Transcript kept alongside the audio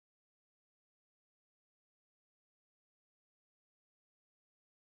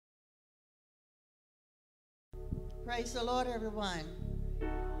Praise the Lord, everyone.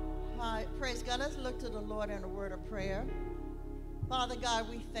 Hi, praise God. Let's look to the Lord in a word of prayer. Father God,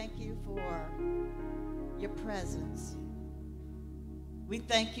 we thank you for your presence. We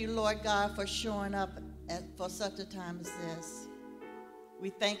thank you, Lord God, for showing up for such a time as this. We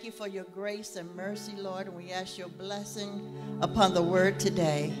thank you for your grace and mercy, Lord, and we ask your blessing upon the word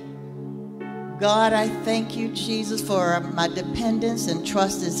today. God, I thank you, Jesus, for my dependence and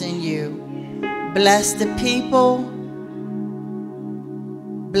trust is in you. Bless the people.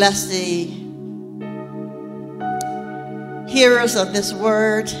 Bless the hearers of this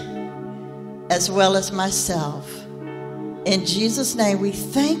word, as well as myself. In Jesus' name, we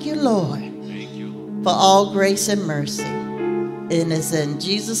thank you, Lord, thank you, for all grace and mercy. And it's in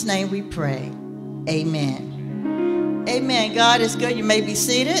Jesus' name we pray. Amen. Amen. God is good. You may be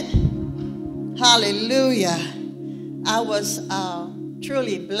seated. Hallelujah. I was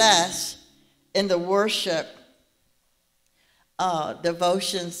truly blessed in the worship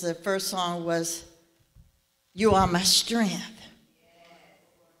devotions. The first song was, "You Are My Strength."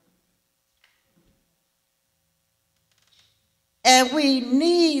 And we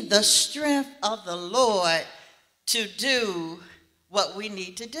need the strength of the Lord to do what we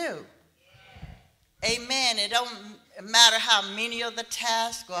need to do. Amen. It don't matter how many of the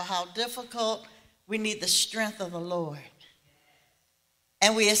tasks or how difficult, we need the strength of the Lord.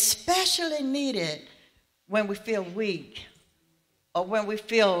 And we especially need it when we feel weak, or when we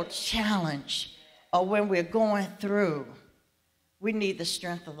feel challenged, or when we're going through. We need the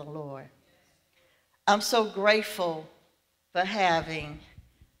strength of the Lord. I'm so grateful for having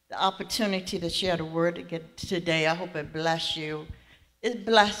the opportunity to share the word today. I hope it bless you. It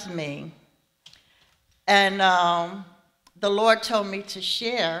blessed me. And the Lord told me to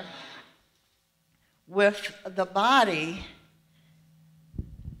share with the body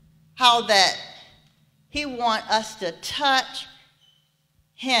how that he wants us to touch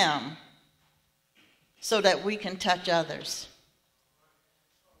him so that we can touch others.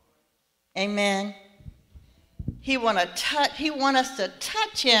 Amen. He want us to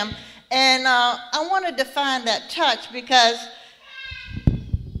touch him, and I want to define that touch, because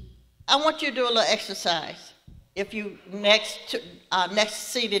I want you to do a little exercise. If you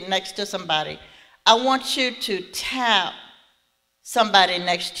seated next to somebody, I want you to tap somebody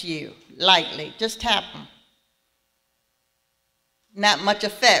next to you lightly. Just tap them. Not much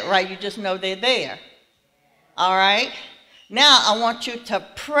effect, right? You just know they're there. All right? Now I want you to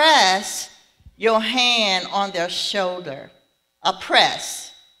press your hand on their shoulder. A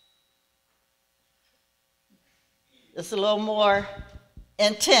press. It's a little more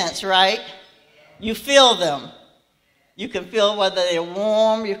intense, right? You feel them. You can feel whether they're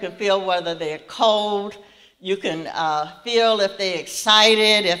warm. You can feel whether they're cold. You can feel if they're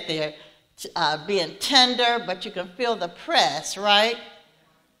excited, if they're being tender, but you can feel the press, right?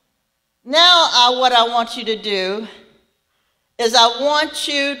 Now what I want you to do is I want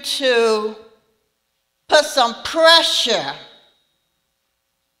you to put some pressure.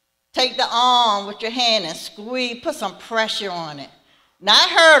 Take the arm with your hand and squeeze, put some pressure on it. Not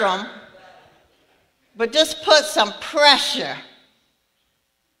hurt them, but just put some pressure.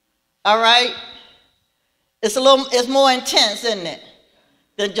 All right? It's more intense, isn't it?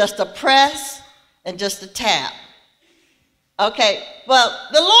 Than just a press and just a tap. Okay, well,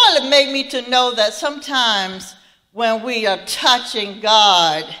 the Lord made me to know that sometimes when we are touching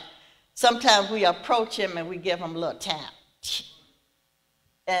God, sometimes we approach him and we give him a little tap.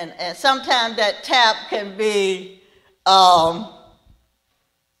 And sometimes that tap can be, Lord,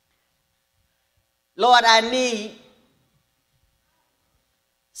 I need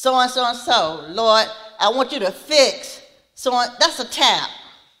so-and-so and so. Lord, I want you to fix so-and-so. That's a tap.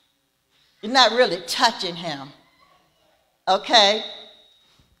 You're not really touching him. Okay?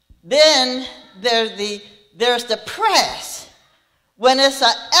 Then there's the press. When it's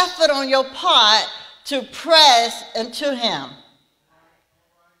an effort on your part to press into him.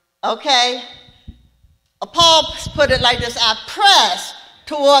 Okay? Paul put it like this: I press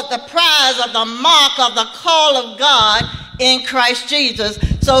toward the prize of the mark of the call of God in Christ Jesus.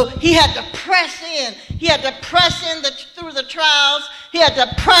 So he had to press in. He had to press in through the trials. He had to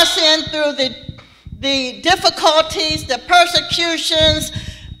press in through the difficulties, the persecutions.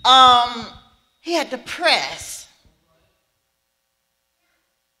 He had to press.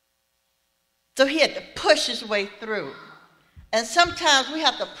 So he had to push his way through. And sometimes we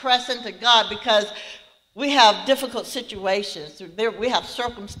have to press into God because we have difficult situations. We have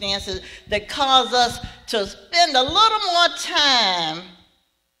circumstances that cause us to spend a little more time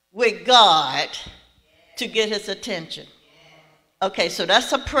with God to get his attention. Okay, so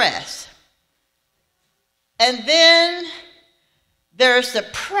that's a press. And then there's the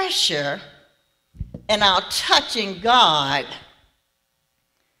pressure in our touching God.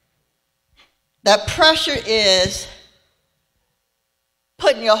 The pressure is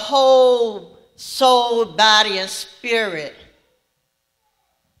putting your whole soul, body, and spirit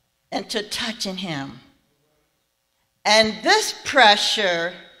into touching him. And this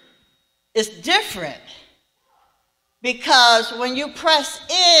pressure is different, because when you press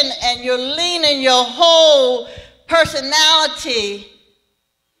in and you're leaning your whole personality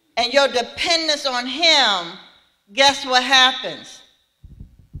and your dependence on him, guess what happens?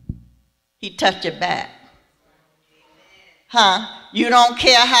 He touches your back. You don't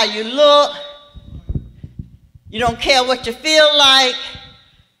care how you look. You don't care what you feel like.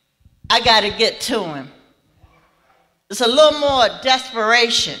 I got to get to him. It's a little more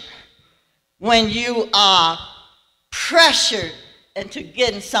desperation when you are pressured into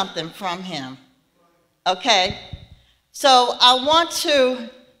getting something from him. Okay? So I want to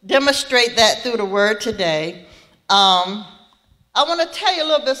demonstrate that through the word today. I want to tell you a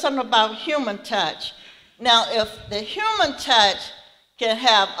little bit something about human touch. Now, if the human touch can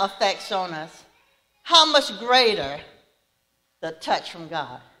have effects on us, how much greater the touch from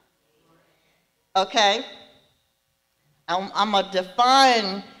God? Okay? I'm going to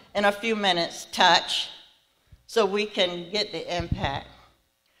define in a few minutes touch so we can get the impact.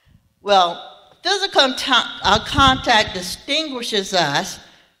 Well, physical contact distinguishes us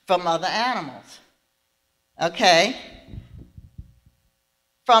from other animals. Okay?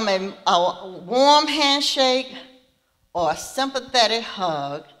 From a warm handshake or a sympathetic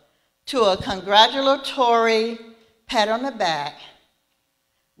hug to a congratulatory pat on the back,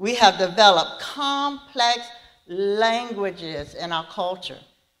 we have developed complex languages in our culture.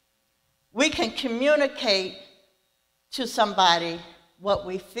 We can communicate to somebody what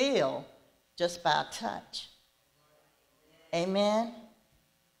we feel just by a touch. Amen?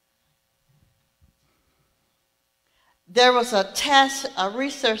 There was a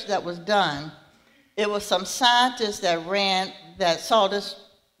research that was done. It was some scientists that saw this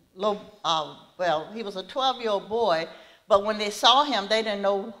little, he was a 12-year-old boy, but when they saw him, they didn't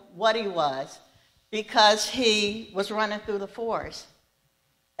know what he was because he was running through the forest.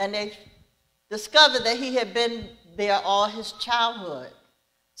 And they discovered that he had been there all his childhood.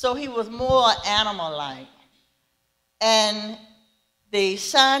 So he was more animal-like. And the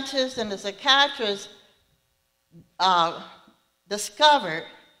scientists and the psychiatrists discovered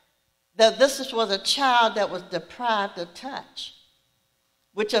that this was a child that was deprived of touch,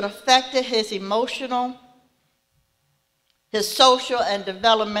 which had affected his emotional, his social, and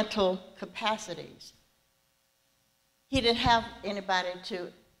developmental capacities. He didn't have anybody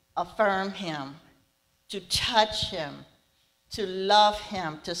to affirm him, to touch him, to love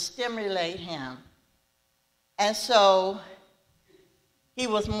him, to stimulate him. And so he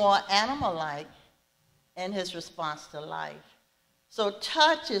was more animal-like in his response to life. So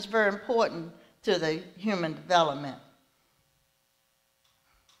touch is very important to the human development.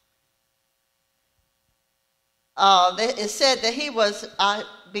 It said that he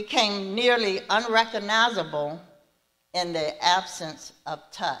became nearly unrecognizable in the absence of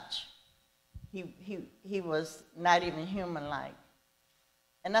touch. He was not even human-like.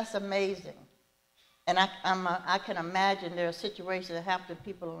 And that's amazing. And I can imagine there are situations that happen to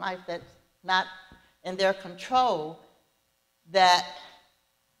people in life that's not in their control, that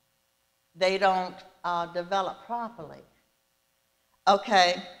they don't develop properly.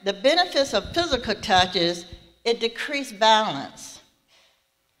 Okay, the benefits of physical touch is it decreases balance.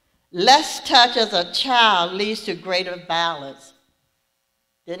 Less touch as a child leads to greater balance.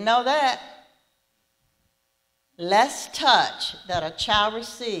 Didn't know that? Less touch that a child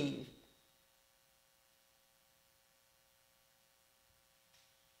receives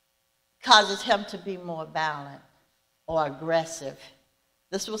causes him to be more violent or aggressive.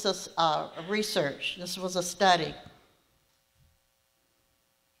 This was a research. This was a study.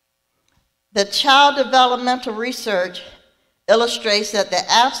 The child developmental research illustrates that the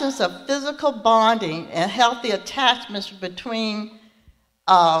absence of physical bonding and healthy attachments between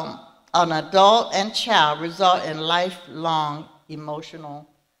an adult and child result in lifelong emotional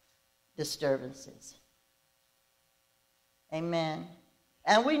disturbances. Amen.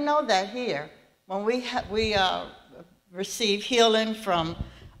 And we know that here. When we receive healing from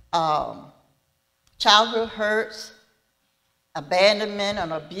childhood hurts, abandonment,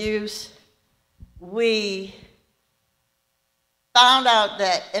 and abuse, we found out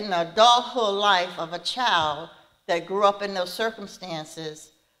that in the adulthood life of a child that grew up in those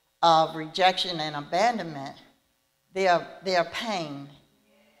circumstances of rejection and abandonment, they are pained,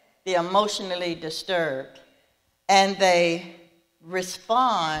 they're emotionally disturbed. and they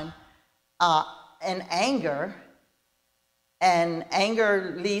respond in anger, and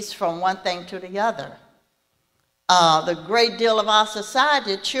anger leads from one thing to the other. The great deal of our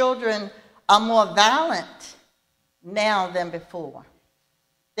society, children are more violent now than before.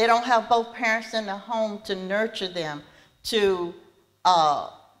 They don't have both parents in the home to nurture them, to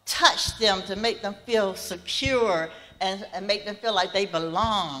touch them, to make them feel secure and make them feel like they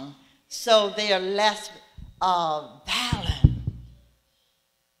belong. So they are less violent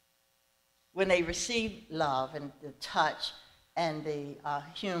when they receive love and the touch and the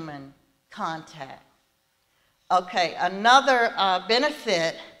human contact. Okay, another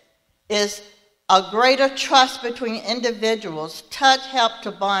benefit is a greater trust between individuals. Touch helps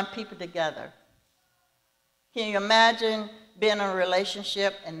to bond people together. Can you imagine being in a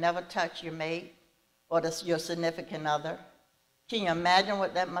relationship and never touch your mate or your significant other? Can you imagine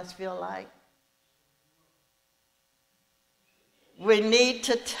what that must feel like? We need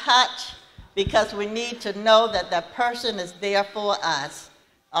to touch because we need to know that that person is there for us,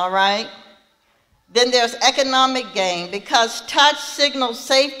 all right? Then there's economic gain. Because touch signals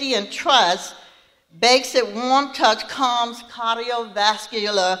safety and trust, basic warm touch calms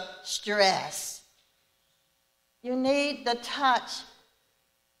cardiovascular stress. You need the touch.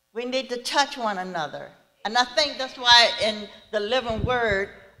 We need to touch one another. And I think that's why in the living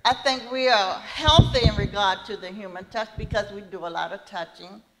word, I think we are healthy in regard to the human touch because we do a lot of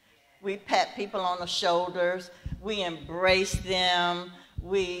touching. We pat people on the shoulders. We embrace them.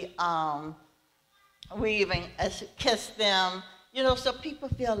 We even kiss them, you know, so people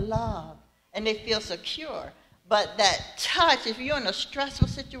feel loved and they feel secure. But that touch, if you're in a stressful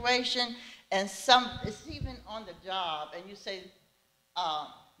situation and it's even on the job and you say,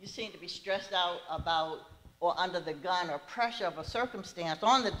 you seem to be stressed out about or under the gun or pressure of a circumstance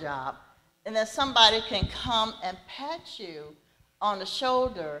on the job, and then somebody can come and pat you on the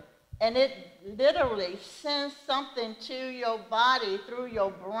shoulder, and it literally sends something to your body through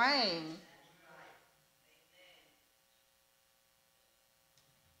your brain.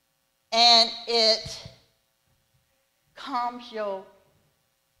 And it calms your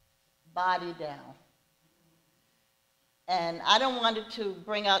body down. And I don't want to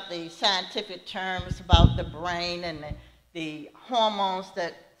bring out the scientific terms about the brain and the hormones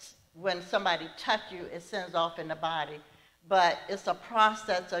that when somebody touches you, it sends off in the body. But it's a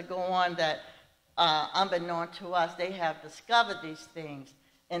process that goes on that, unbeknown to us, they have discovered these things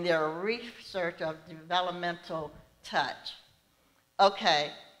in their research of developmental touch.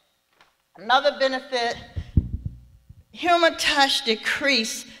 Okay, another benefit, human touch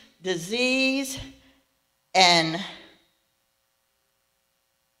decreases disease and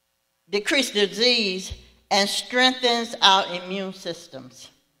strengthens our immune systems.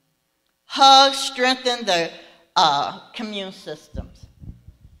 Hugs strengthen the immune systems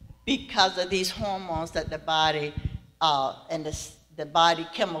because of these hormones that the body and the body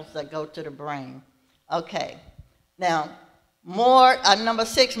chemicals that go to the brain. Okay, now number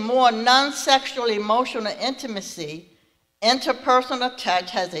 6, more non-sexual emotional intimacy. Interpersonal touch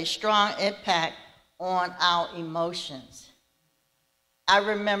has a strong impact on our emotions. I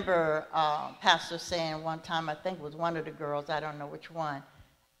remember Pastor saying one time, I think it was one of the girls, I don't know which one,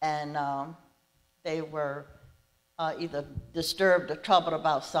 and they were either disturbed or troubled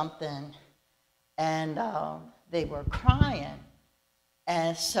about something, and they were crying.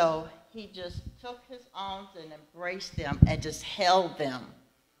 And so he just took his arms and embraced them and just held them,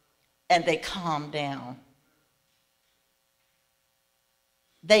 and they calmed down.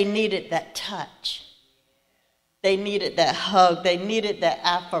 They needed that touch. They needed that hug. They needed that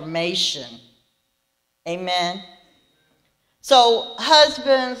affirmation. Amen. So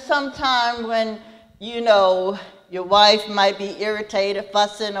husbands, sometime when, you know, your wife might be irritated,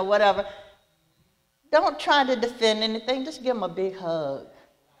 fussing or whatever, don't try to defend anything. Just give them a big hug.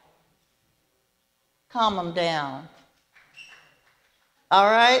 Calm them down. All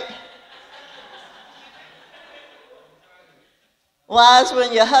right? Wives,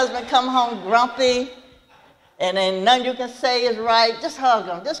 when your husband come home grumpy and then none you can say is right, just hug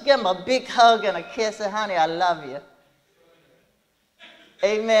him. Just give him a big hug and a kiss and, honey, I love you.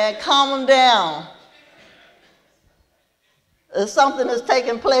 Amen. Calm him down. There's something that's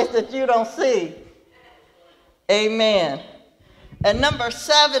taking place that you don't see. Amen. And number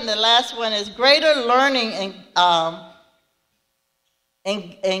 7, the last one, is greater learning and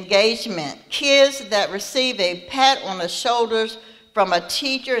engagement. Kids that receive a pat on the shoulders from a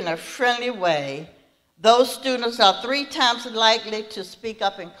teacher in a friendly way, those students are 3 times likely to speak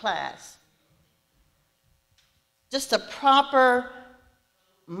up in class. Just a proper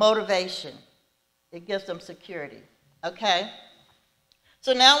motivation. It gives them security. Okay?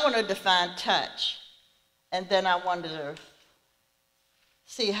 So now I want to define touch. And then I wanted to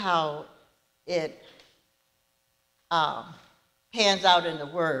see how it pans out in the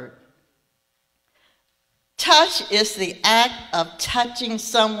Word. Touch is the act of touching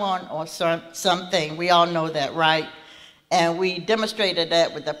someone or something. We all know that, right? And we demonstrated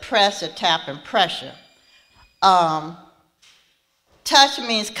that with the press, a tap, and pressure. Touch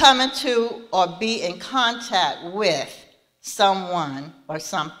means coming to or be in contact with someone or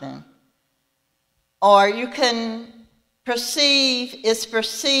something. Or you can perceive, it's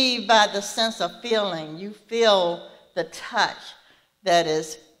perceived by the sense of feeling. You feel the touch that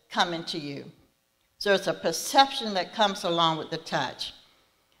is coming to you. So it's a perception that comes along with the touch.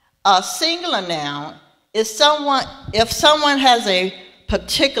 A singular noun is someone, if someone has a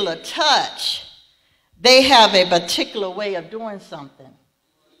particular touch, they have a particular way of doing something.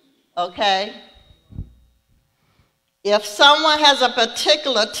 Okay? If someone has a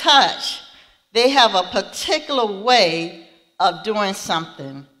particular touch, they have a particular way of doing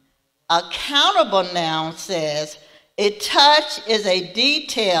something. A countable noun says, a touch is a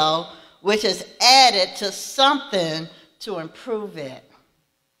detail which is added to something to improve it.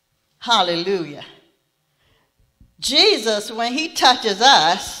 Hallelujah. Jesus, when he touches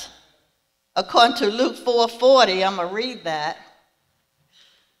us, according to Luke 4:40, I'm going to read that.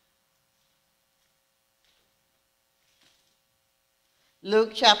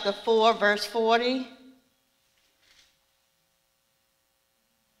 Luke chapter 4, verse 40.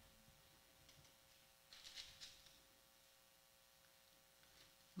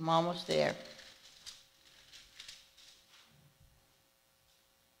 I'm almost there.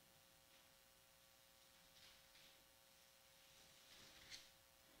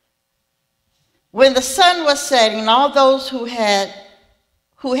 When the sun was setting, all those who had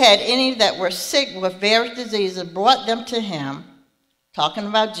any that were sick with various diseases brought them to him, talking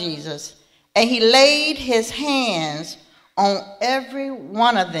about Jesus, and he laid his hands on every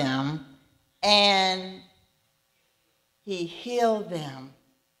one of them, and he healed them.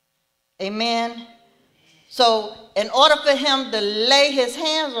 Amen? So in order for him to lay his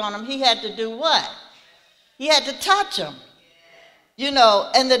hands on them, he had to do what? He had to touch them. You know,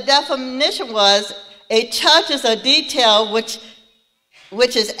 and the definition was, a touch is a detail which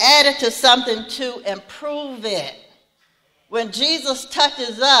is added to something to improve it. When Jesus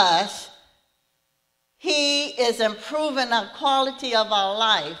touches us, he is improving the quality of our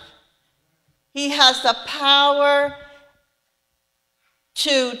life. He has the power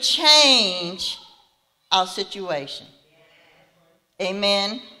to change our situation.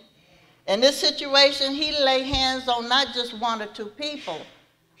 Amen. In this situation, he lay hands on not just one or two people,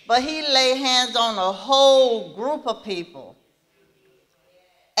 but he lay hands on a whole group of people.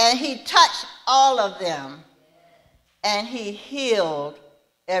 And he touched all of them, and he healed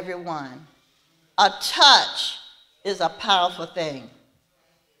everyone. A touch is a powerful thing.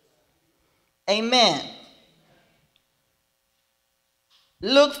 Amen.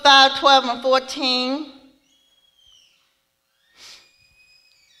 Luke 5:12 and 14.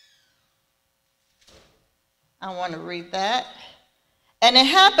 I want to read that. And it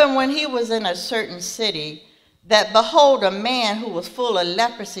happened when he was in a certain city that, behold, a man who was full of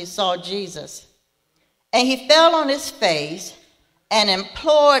leprosy saw Jesus. And he fell on his face and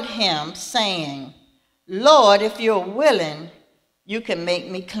implored him, saying, Lord, if you're willing, you can make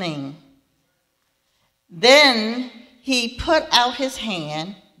me clean. Then he put out his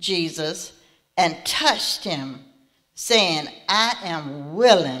hand, Jesus, and touched him, saying, I am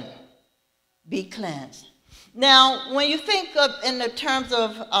willing, be cleansed. Now, when you think of in the terms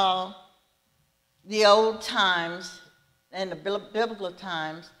of the old times and the biblical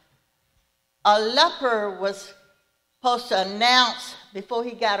times, a leper was supposed to announce before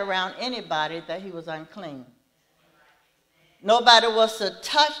he got around anybody that he was unclean. Nobody was to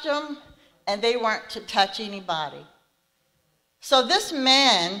touch him, and they weren't to touch anybody. So this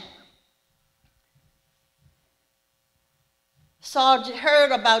man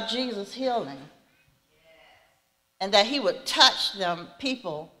heard about Jesus' healing, and that he would touch them,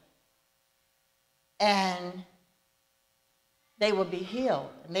 people, and they would be healed,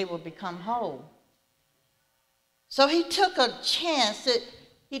 and they would become whole. So he took a chance.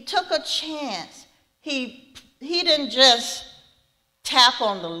 He didn't just tap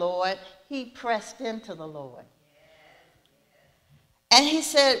on the Lord. He pressed into the Lord. And he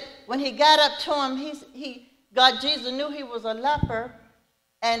said, when he got up to him, Jesus knew he was a leper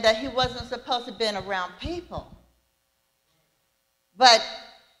and that he wasn't supposed to be around people. But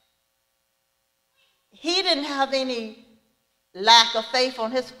he didn't have any lack of faith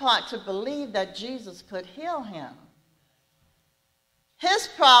on his part to believe that Jesus could heal him. His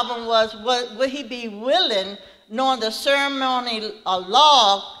problem was, would he be willing, knowing the ceremonial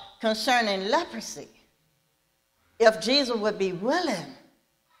law concerning leprosy, if Jesus would be willing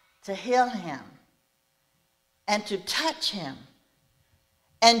to heal him and to touch him?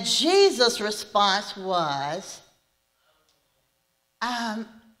 And Jesus' response was, I'm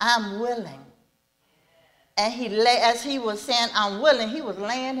willing. And as he was saying, I'm willing, he was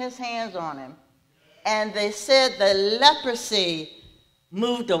laying his hands on him. And they said the leprosy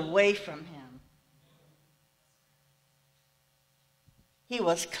moved away from him. He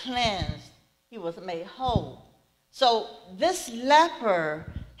was cleansed. He was made whole. So this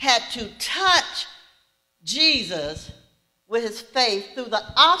leper had to touch Jesus with his faith through the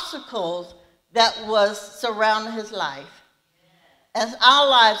obstacles that was surrounding his life. And our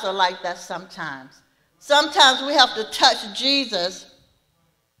lives are like that sometimes. Sometimes we have to touch Jesus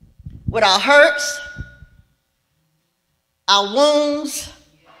with our hurts, our wounds,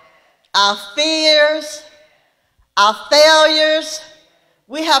 our fears, our failures.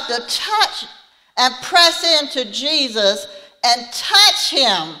 We have to touch and press into Jesus and touch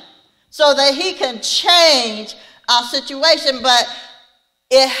him so that he can change our situation. But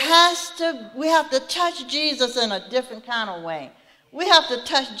we have to touch Jesus in a different kind of way. We have to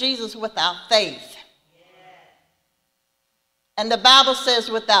touch Jesus with our faith. And the Bible says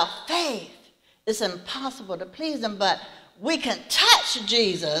without faith, it's impossible to please him. But we can touch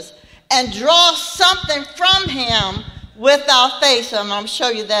Jesus and draw something from him with our faith. And I'm going to show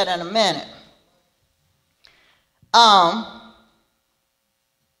you that in a minute.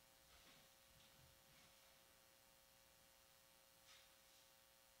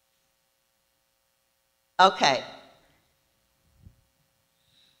 Okay.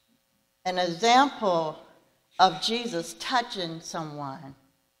 An example of Jesus touching someone,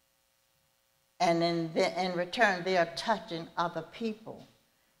 and in return they are touching other people.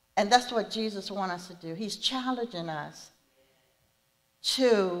 And that's what Jesus wants us to do. He's challenging us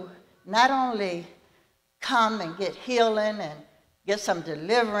to not only come and get healing and get some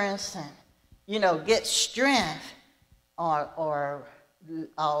deliverance and, get strength or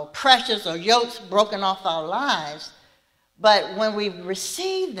pressures or yokes broken off our lives, but when we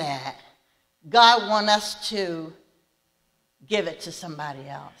receive that, God wants us to give it to somebody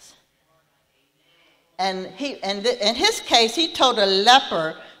else. And in his case, he told a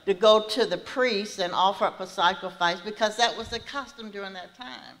leper to go to the priest and offer up a sacrifice because that was the custom during that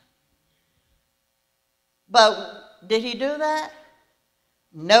time. But did he do that?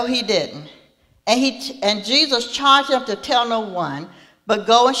 No, he didn't. And Jesus charged him to tell no one, but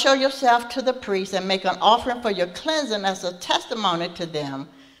go and show yourself to the priest and make an offering for your cleansing as a testimony to them,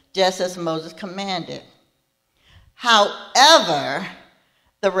 just as Moses commanded. However,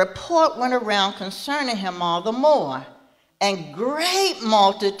 the report went around concerning him all the more, and great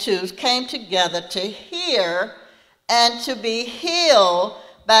multitudes came together to hear and to be healed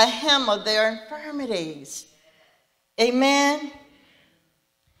by him of their infirmities. Amen?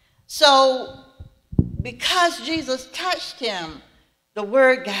 So, because Jesus touched him, the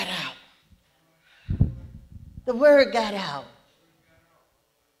word got out. The word got out.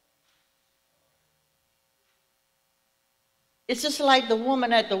 It's just like the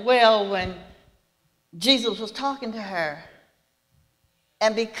woman at the well when Jesus was talking to her.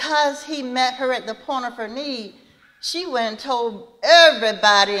 And because he met her at the point of her need, she went and told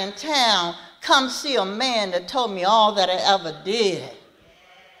everybody in town, come see a man that told me all that I ever did.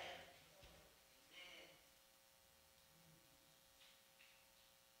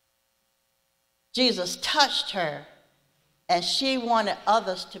 Jesus touched her, and she wanted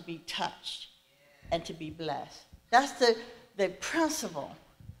others to be touched and to be blessed. That's the principle.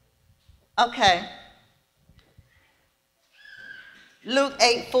 Okay. Luke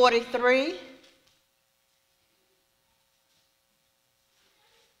 8:43.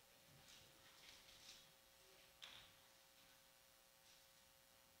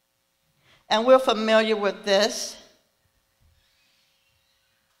 And we're familiar with this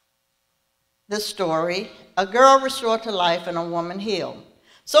story. A girl restored to life and a woman healed.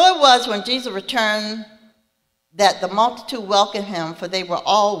 So it was when Jesus returned that the multitude welcomed him, for they were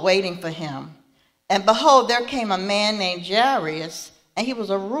all waiting for him. And behold, there came a man named Jairus, and he was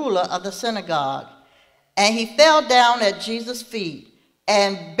a ruler of the synagogue. And he fell down at Jesus' feet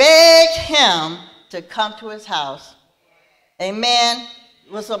and begged him to come to his house. Amen.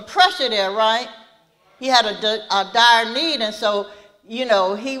 There was some pressure there, right? He had a dire need, and so,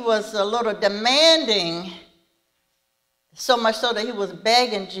 he was a little demanding, so much so that he was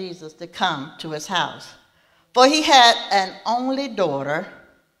begging Jesus to come to his house. For he had an only daughter,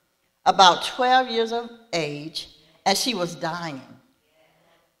 about 12 years of age, and she was dying.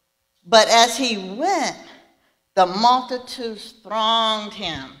 But as he went, the multitudes thronged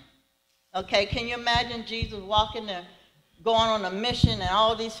him. Okay, can you imagine Jesus walking there, going on a mission, and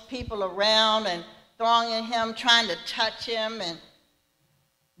all these people around and thronging him, trying to touch him?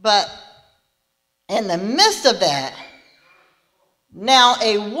 But in the midst of that, now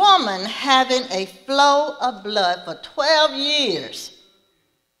a woman having a flow of blood for 12 years,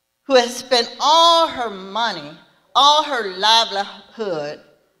 who had spent all her money, all her livelihood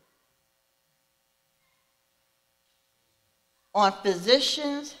on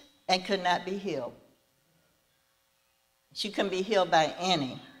physicians and could not be healed. She couldn't be healed by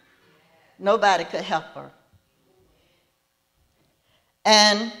any. Nobody could help her.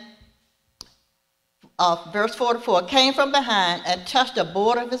 And verse 44, came from behind and touched the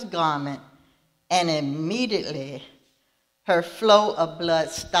border of his garment, and immediately her flow of blood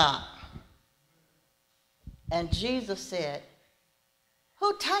stopped. And Jesus said,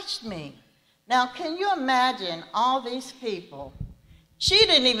 "Who touched me?" Now, can you imagine all these people? She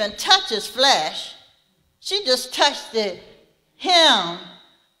didn't even touch his flesh. She just touched the hem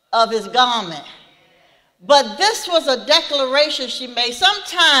of his garment. But this was a declaration she made.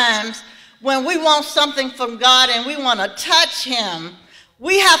 Sometimes when we want something from God and we want to touch him,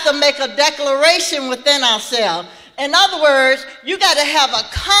 we have to make a declaration within ourselves. In other words, you got to have a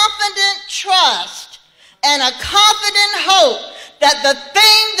confident trust and a confident hope that the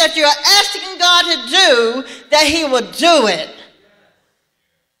thing that you're asking God to do, that he will do it.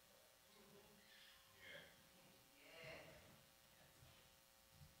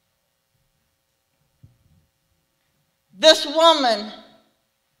 This woman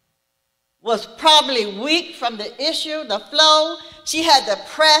was probably weak from the issue, the flow. She had to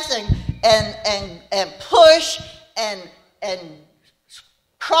press and push and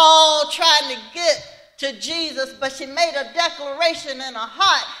crawl trying to get to Jesus, but she made a declaration in her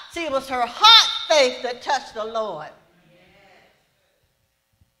heart. See, it was her heart faith that touched the Lord.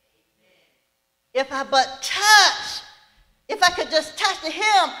 If I could just touch the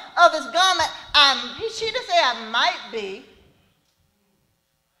hem of his garment, she didn't say I might be.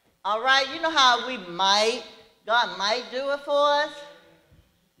 All right, you know how God might do it for us?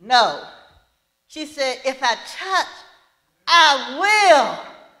 No. She said, if I touch, I will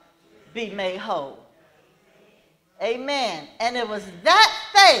be made whole. Amen. And it was that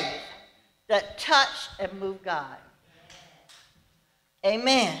faith that touched and moved God.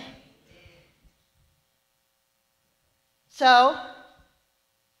 Amen. So,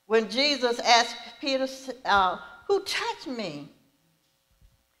 when Jesus asked Peter, who touched me?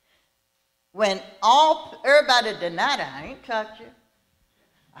 When everybody denied it, I ain't touch you.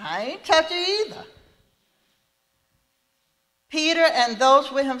 I ain't touch you either. Peter and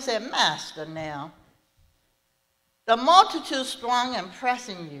those with him said, Master, now, the multitude strong and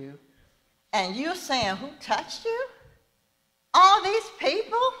pressing you, and you're saying, who touched you? All these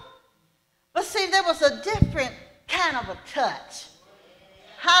people? But see, there was a different kind of a touch.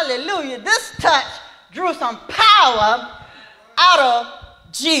 Hallelujah. This touch drew some power out of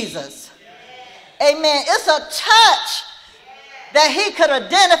Jesus. Amen. It's a touch that he could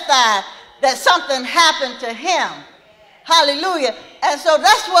identify that something happened to him. Hallelujah. And so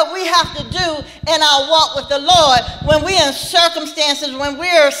that's what we have to do in our walk with the Lord. When we're in circumstances, when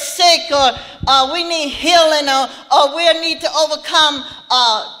we're sick or we need healing or we need to overcome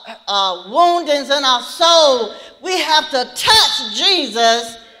woundings in our soul, we have to touch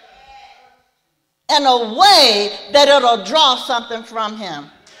Jesus in a way that it'll draw something from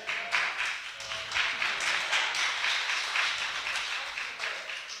him.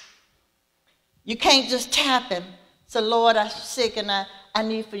 You can't just tap him. So, Lord, I'm sick and I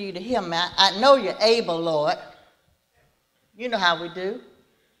need for you to heal me. I know you're able, Lord. You know how we do.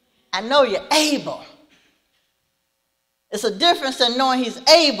 I know you're able. It's a difference in knowing he's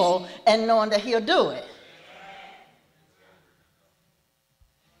able and knowing that he'll do it.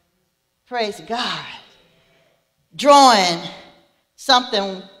 Praise God. Drawing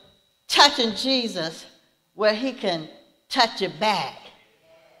something, touching Jesus where he can touch your back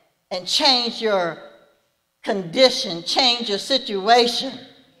and change your condition, change your situation.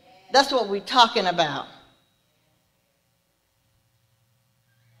 That's what we're talking about.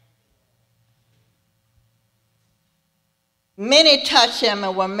 Many touched him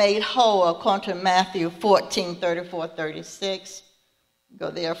and were made whole, according to Matthew 14, 34, 36. Go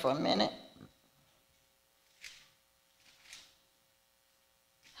there for a minute.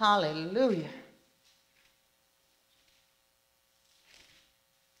 Hallelujah.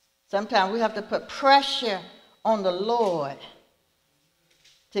 Sometimes we have to put pressure on the Lord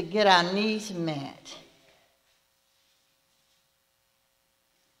to get our needs met.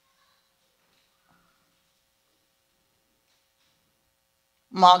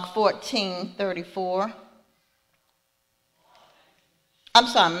 Mark 14:34. I'm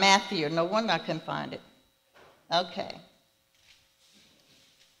sorry, Matthew. No wonder I couldn't find it. Okay.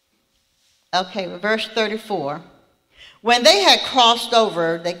 Okay, verse 34. When they had crossed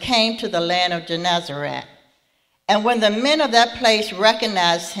over, they came to the land of Gennesaret. And when the men of that place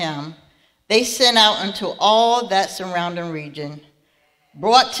recognized him, they sent out into all that surrounding region,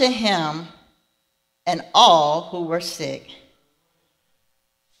 brought to him and all who were sick,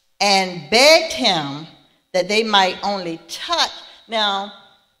 and begged him that they might only touch. Now,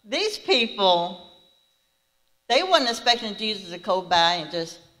 these people, they weren't expecting Jesus to go by and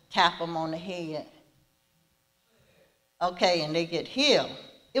just tap them on the head. Okay, and they get healed.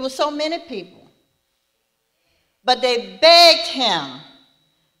 It was so many people. But they begged him.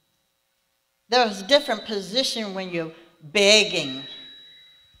 There's a different position when you're begging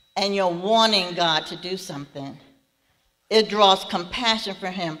and you're wanting God to do something. It draws compassion for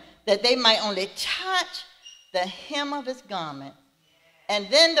him, that they might only touch the hem of his garment. And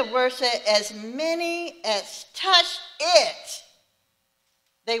then the word said, as many as touched it,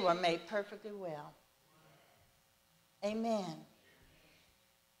 they were made perfectly well. Amen.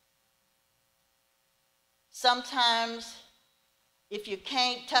 Sometimes, if you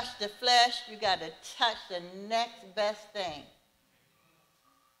can't touch the flesh, you got to touch the next best thing.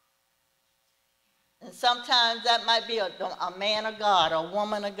 And sometimes that might be a man of God, a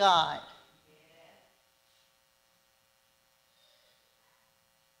woman of God.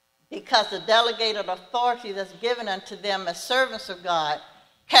 Because the delegated authority that's given unto them as servants of God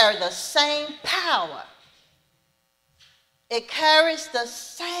carry the same power. It carries the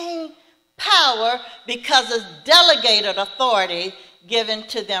same power because it's delegated authority given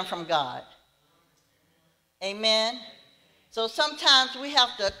to them from God. Amen? So sometimes we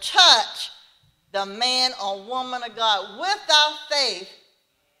have to touch the man or woman of God with our faith,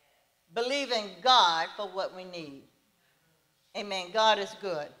 believing God for what we need. Amen. God is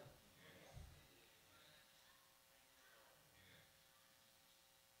good.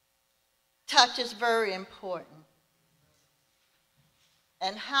 Touch is very important.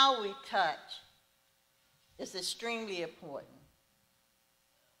 And how we touch is extremely important.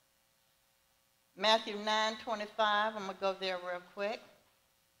 Matthew 9:25, I'm going to go there real quick.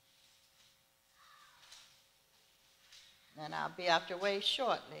 And I'll be out your way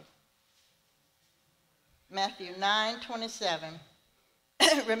shortly. Matthew 9:27.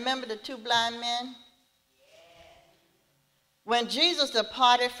 Remember the two blind men? When Jesus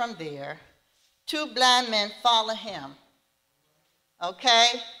departed from there, two blind men followed him. Okay?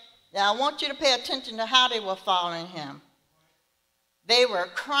 Now I want you to pay attention to how they were following him. They were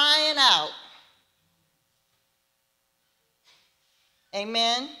crying out.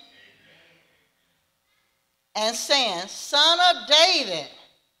 Amen? And saying, Son of David,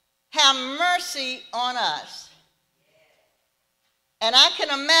 have mercy on us. And I can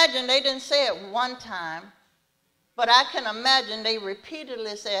imagine they didn't say it one time, but I can imagine they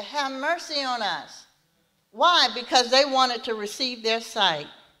repeatedly said, have mercy on us. Why? Because they wanted to receive their sight.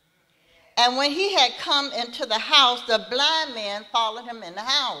 And when he had come into the house, the blind man followed him in the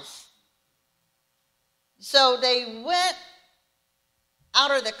house. So they went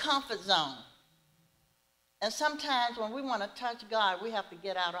out of the comfort zone. And sometimes when we want to touch God, we have to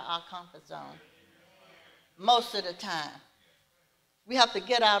get out of our comfort zone. Most of the time. We have to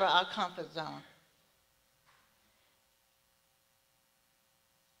get out of our comfort zone.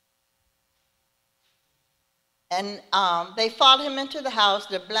 And they followed him into the house.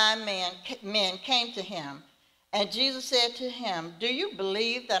 The blind men came to him. And Jesus said to him, do you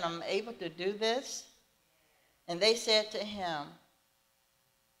believe that I'm able to do this? And they said to him,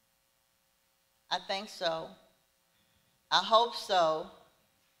 I think so. I hope so.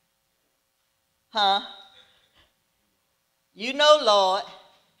 Huh? You know, Lord.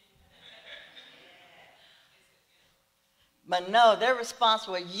 But no, their response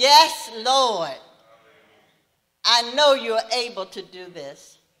was, yes, Lord. I know you're able to do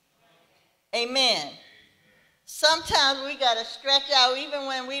this. Amen. Sometimes we got to stretch out even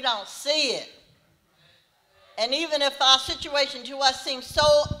when we don't see it. And even if our situation to us seems so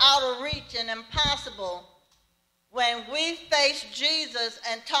out of reach and impossible, when we face Jesus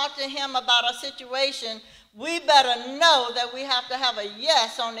and talk to him about our situation, we better know that we have to have a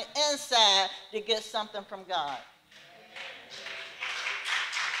yes on the inside to get something from God.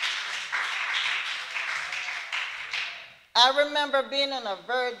 I remember being in a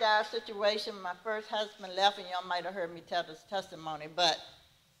very dire situation. My first husband left, and y'all might have heard me tell this testimony, but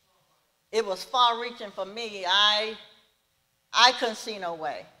it was far-reaching for me. I couldn't see no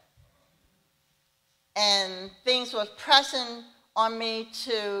way. And things were pressing on me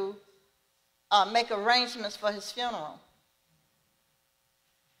to make arrangements for his funeral.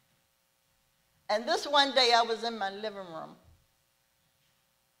 And this one day, I was in my living room.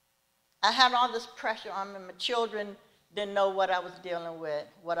 I had all this pressure on me. My children didn't know what I was dealing with,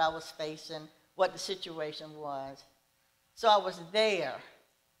 what I was facing, what the situation was. So I was there.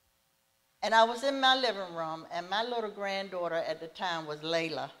 And I was in my living room, and my little granddaughter at the time was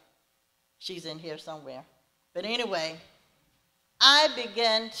Layla. She's in here somewhere. But anyway, I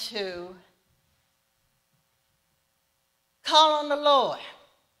began to call on the Lord.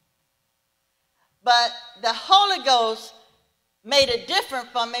 But the Holy Ghost made it different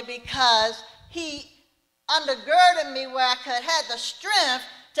for me because he undergirded me where I could have the strength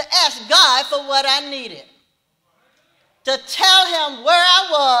to ask God for what I needed, to tell him where I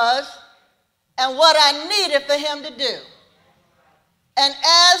was and what I needed for him to do. And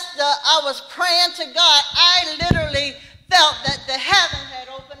as I was praying to God, I literally felt that the heaven had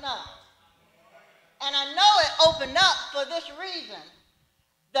opened up. And I know it opened up for this reason.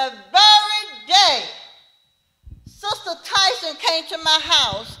 The very day Sister Tyson came to my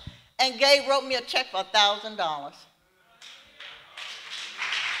house and wrote me a check for $1,000.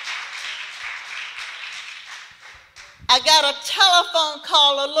 I got a telephone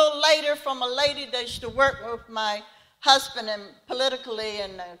call a little later from a lady that used to work with my husband and politically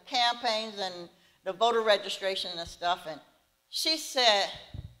in the campaigns and the voter registration and stuff. And she said,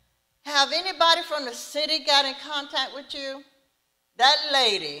 have anybody from the city got in contact with you? That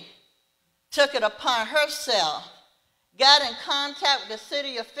lady took it upon herself, got in contact with the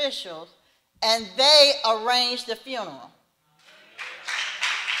city officials, and they arranged the funeral.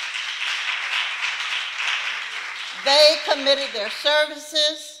 They committed their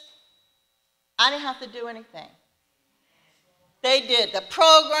services. I didn't have to do anything. They did the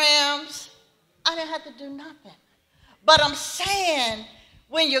programs. I didn't have to do nothing. But I'm saying,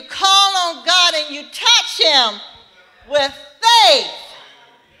 when you call on God and you touch him with faith.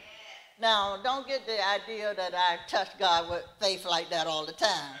 Now, don't get the idea that I touch God with faith like that all the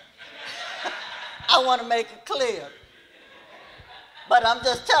time. I want to make it clear. But I'm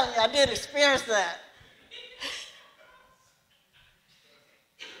just telling you, I did experience that.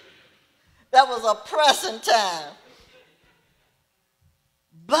 That was a pressing time.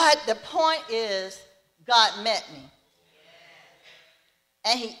 But the point is, God met me.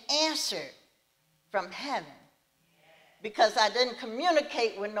 And he answered from heaven. Because I didn't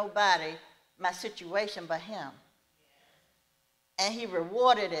communicate with nobody, my situation, but him. And he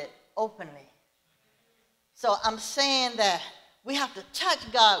rewarded it openly. So I'm saying that we have to touch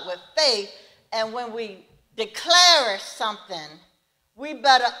God with faith, and when we declare something, we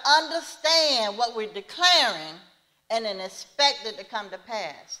better understand what we're declaring and then expect it to come to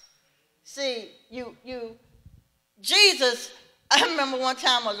pass. See, Jesus, I remember one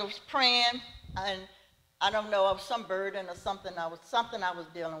time I was praying, and I don't know, it was some burden or something I was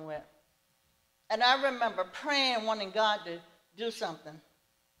dealing with. And I remember praying, wanting God to do something.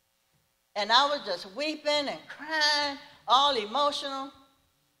 And I was just weeping and crying, all emotional.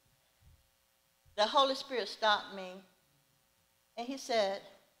 The Holy Spirit stopped me, and he said,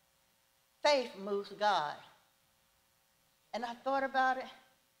 faith moves God. And I thought about it.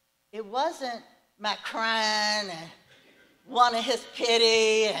 It wasn't my crying and wanting his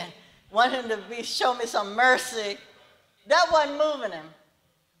pity and wanting him to show me some mercy. That wasn't moving him.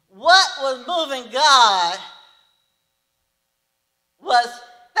 What was moving God was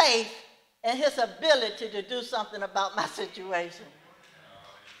faith and his ability to do something about my situation.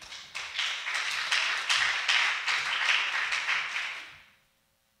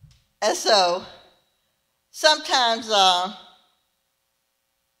 And so sometimes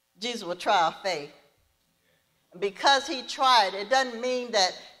Jesus will try our faith. Because he tried, it doesn't mean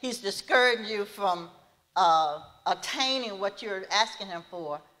that he's discouraging you from attaining what you're asking him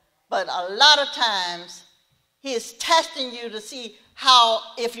for. But a lot of times, he is testing you to see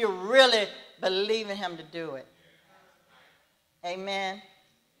if you really believe in him to do it. Amen.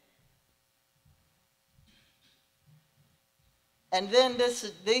 And then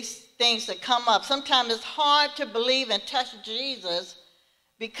these things that come up. Sometimes it's hard to believe and touch Jesus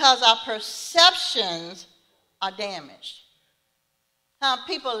because our perceptions are damaged. How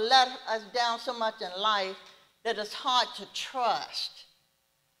people let us down so much in life that it's hard to trust.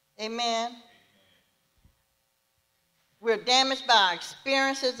 Amen. We're damaged by our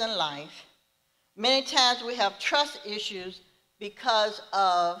experiences in life. Many times we have trust issues because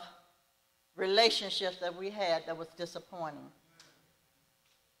of relationships that we had that was disappointing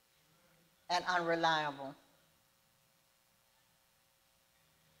and unreliable.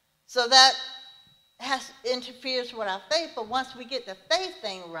 So that interferes with our faith, but once we get the faith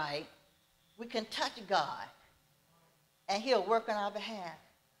thing right, we can touch God and he'll work on our behalf.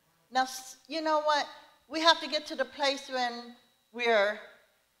 Now, you know what? We have to get to the place when we're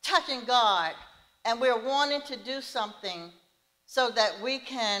touching God and we're wanting to do something so that we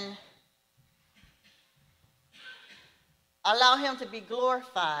can allow him to be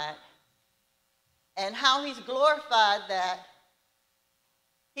glorified, and how he's glorified, that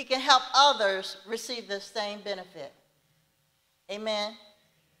he can help others receive the same benefit. Amen.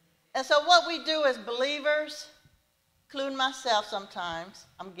 And so what we do as believers, including myself sometimes,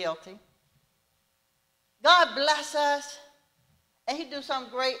 I'm guilty. God bless us, and he do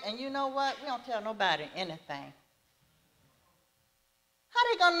something great, and you know what? We don't tell nobody anything.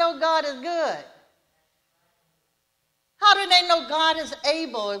 How they gonna know God is good? How do they know God is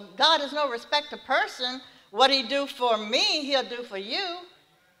able? God is no respecter of person. What he do for me, he'll do for you.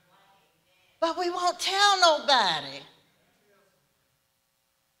 But we won't tell nobody.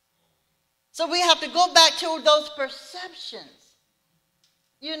 So we have to go back to those perceptions.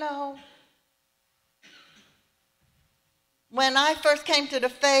 You know, when I first came to the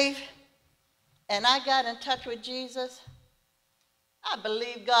faith and I got in touch with Jesus, I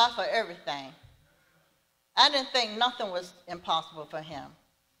believed God for everything. I didn't think nothing was impossible for him,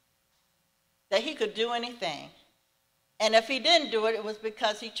 that he could do anything. And if he didn't do it, it was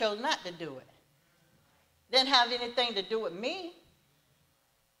because he chose not to do it. Didn't have anything to do with me.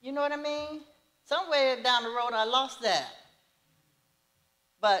 You know what I mean? Somewhere down the road, I lost that.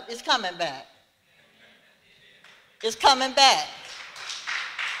 But it's coming back. It's coming back.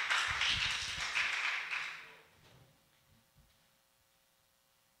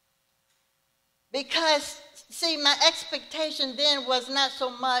 Because, see, my expectation then was not so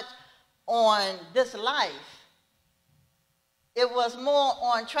much on this life. It was more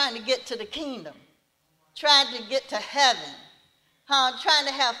on trying to get to the kingdom, trying to get to heaven, trying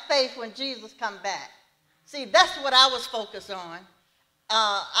to have faith when Jesus come back. See, that's what I was focused on.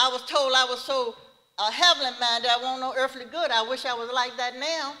 I was told I was so heavenly minded, I want no earthly good. I wish I was like that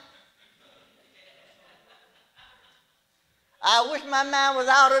now. I wish my mind was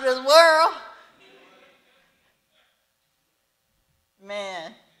out of this world.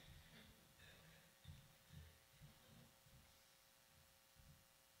 Man.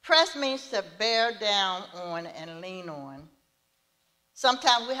 Press means to bear down on and lean on.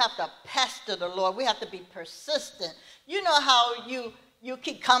 Sometimes we have to pester the Lord. We have to be persistent. You know how you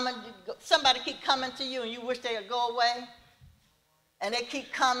keep coming, somebody keep coming to you and you wish they would go away? And they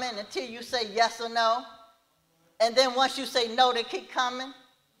keep coming until you say yes or no. And then once you say no, they keep coming.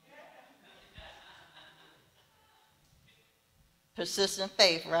 Persistent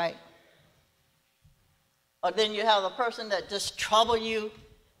faith, right? Or then you have a person that just trouble you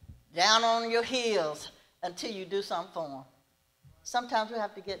down on your heels until you do something for them. Sometimes we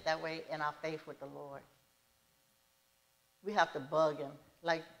have to get that way in our faith with the Lord. We have to bug him.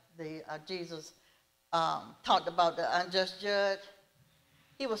 Like Jesus talked about the unjust judge.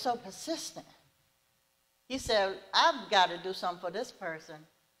 He was so persistent. He said, I've got to do something for this person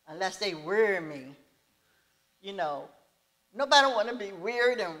unless they weary me. You know, nobody want to be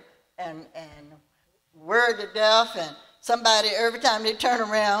weird and worried to death, and somebody, every time they turn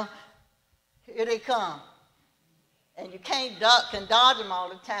around, here they come. And you can't duck and dodge them all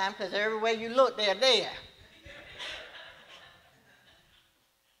the time because everywhere you look, they're there.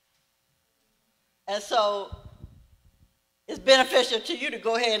 And so it's beneficial to you to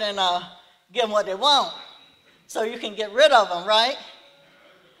go ahead and give them what they want so you can get rid of them, right?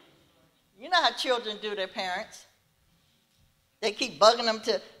 You know how children do their parents. They keep bugging them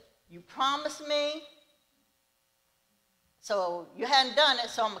to, you promised me, so you hadn't done it,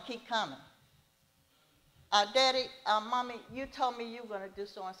 so I'm going to keep coming. Daddy, Mommy, you told me you were going to do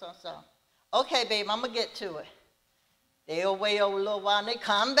so and so and so. Okay, babe, I'm going to get to it. They'll wait over a little while and they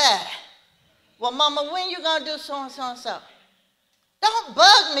come back. Well, Mama, when you going to do so and so and so? Don't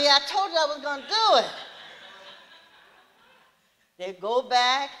bug me. I told you I was going to do it. They go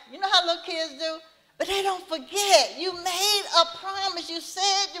back. You know how little kids do? But they don't forget. You made a promise. You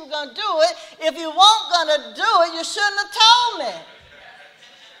said you were going to do it. If you weren't going to do it, you shouldn't have told me.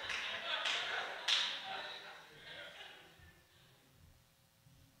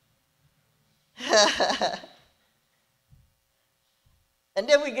 And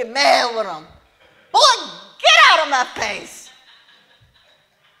then we get mad with them. Boy, get out of my face.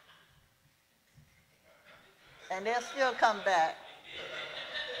 And they'll still come back.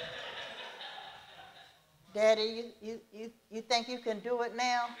 Daddy, you think you can do it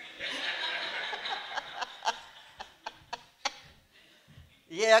now?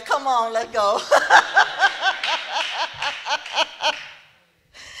 Yeah, come on, let's go.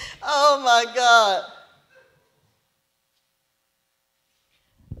 Oh my God.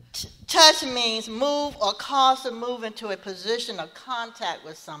 Touch means move or cause to move into a position of contact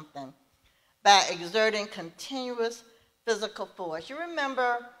with something by exerting continuous physical force. You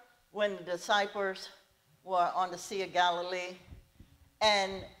remember when the disciples were on the Sea of Galilee,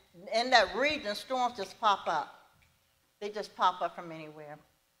 and in that region, storms just pop up. They just pop up from anywhere.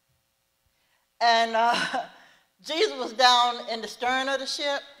 And Jesus was down in the stern of the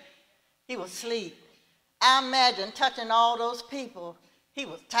ship. He was asleep. I imagine touching all those people, he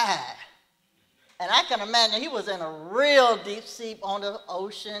was tired. And I can imagine he was in a real deep sleep on the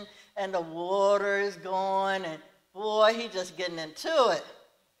ocean, and the water is going, and boy, he just getting into it.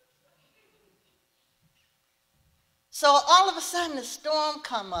 So all of a sudden, the storm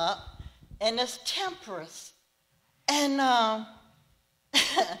come up, and it's tempestuous. And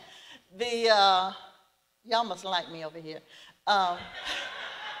y'all must like me over here.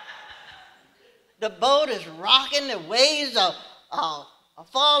 The boat is rocking, the waves are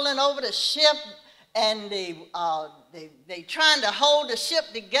falling over the ship, and they trying to hold the ship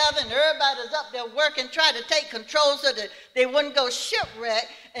together, and everybody's up there working, trying to take control so that they wouldn't go shipwreck,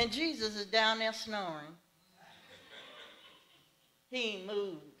 and Jesus is down there snoring. He ain't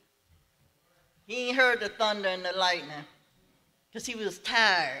moved. He ain't heard the thunder and the lightning because he was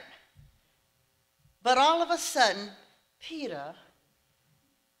tired. But all of a sudden, Peter,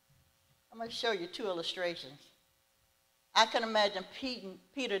 I'm going to show you two illustrations. I can imagine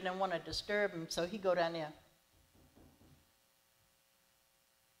Peter didn't want to disturb him, so he go down there.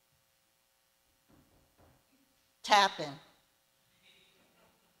 Tapping.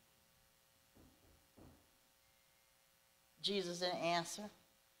 Jesus didn't answer.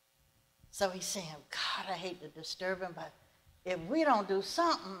 So he's saying, God, I hate to disturb him, but if we don't do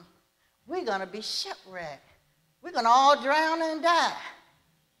something, we're going to be shipwrecked. We're going to all drown and die.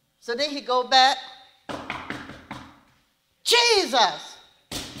 So then he go back, Jesus!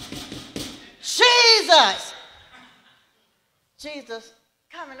 Jesus! Jesus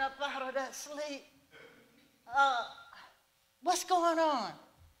coming up out of that sleep. What's going on?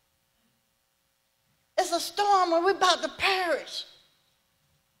 It's a storm and we're about to perish.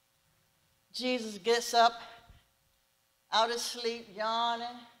 Jesus gets up out of sleep, yawning,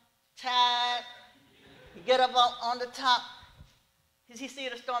 tired. He get up on the top. He see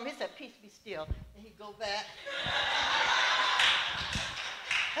the storm. He said, peace be still. And he go back.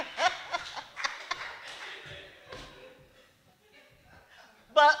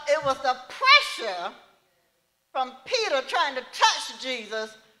 But it was the pressure from Peter trying to touch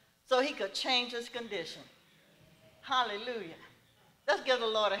Jesus so he could change his condition. Hallelujah. Let's give the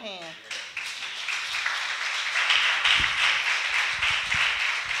Lord a hand.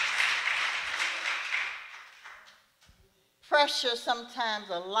 Pressure sometimes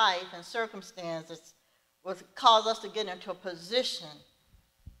of life and circumstances will cause us to get into a position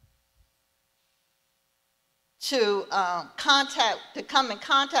to come in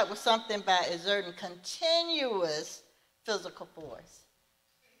contact with something by exerting continuous physical force.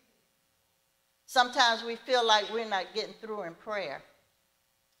 Sometimes we feel like we're not getting through in prayer.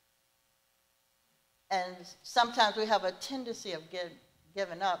 And sometimes we have a tendency of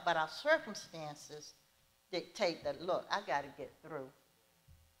giving up, but our circumstances dictate that, look, I got to get through.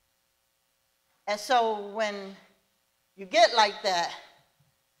 And so when you get like that,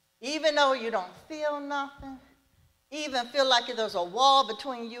 even though you don't feel nothing, even feel like there's a wall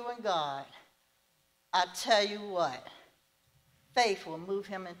between you and God, I tell you what, faith will move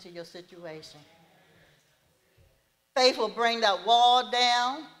him into your situation. Faith will bring that wall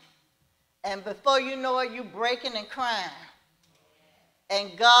down, and before you know it, you're breaking and crying.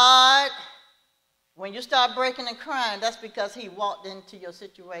 And God, when you start breaking and crying, that's because he walked into your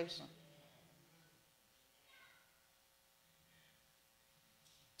situation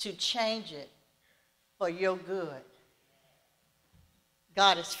to change it for your good.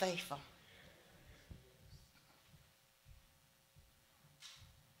 God is faithful.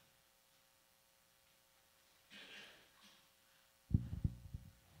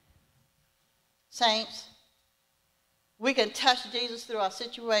 Saints, we can touch Jesus through our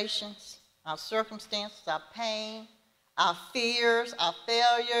situations, our circumstances, our pain, our fears, our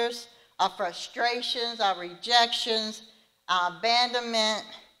failures, our frustrations, our rejections, our abandonment,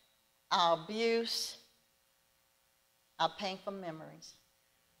 our abuse, our painful memories.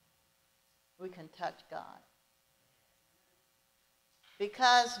 We can touch God.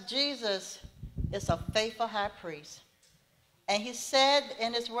 Because Jesus is a faithful high priest. And he said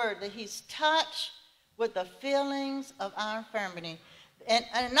in his word that he's touched with the feelings of our infirmity. And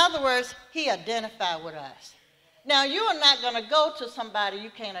in other words, he identified with us. Now, you are not going to go to somebody you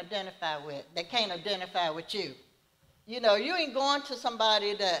can't identify with, that can't identify with you. You know, you ain't going to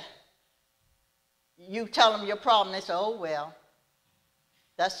somebody that you tell them your problem, they say, oh, well,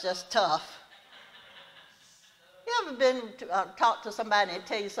 that's just tough. You ever been to, talk to somebody and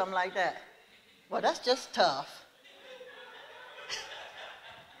tell you something like that? Well, that's just tough.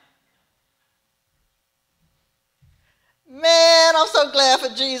 Man, I'm so glad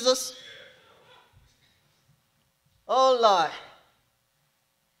for Jesus. Oh, Lord.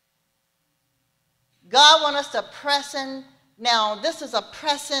 God wants us to press in. Now, this is a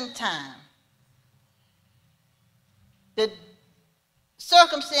press-in time. The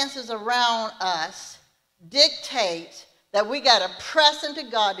circumstances around us dictate that we got to press into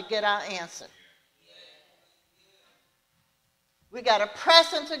God to get our answer. We got to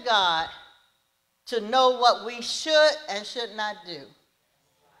press into God to know what we should and should not do.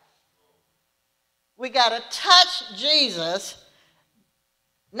 We got to touch Jesus,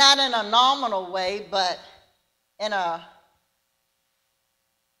 not in a nominal way, but in a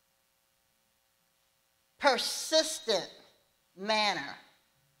persistent manner,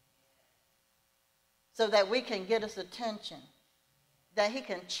 so that we can get his attention, that he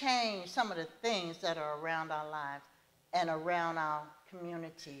can change some of the things that are around our lives and around our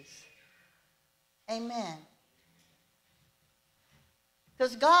communities. Amen.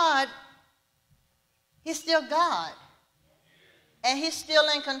 Because God, he's still God. And he's still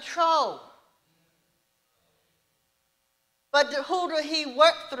in control. But who do he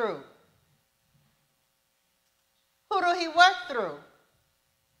work through? Who do he work through?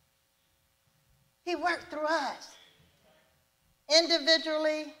 He worked through us.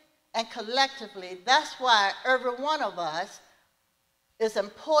 Individually and collectively. That's why every one of us is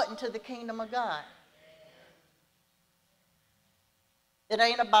important to the kingdom of God. It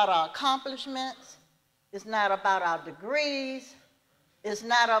ain't about our accomplishments. It's not about our degrees. It's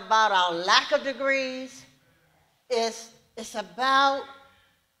not about our lack of degrees. It's about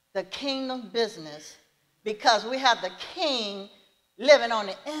the kingdom business, because we have the king living on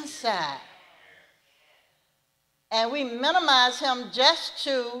the inside. And we minimize him just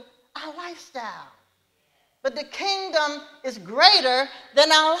to our lifestyle. But the kingdom is greater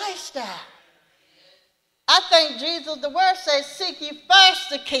than our lifestyle. I think Jesus, the word says, seek ye first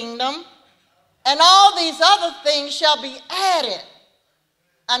the kingdom, and all these other things shall be added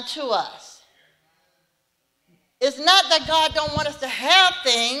unto us. It's not that God don't want us to have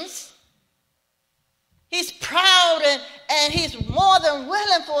things. He's proud and he's more than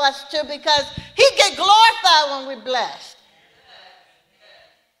willing for us to, because he get glorified when we're blessed.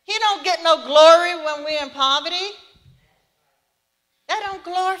 He don't get no glory when we're in poverty. That don't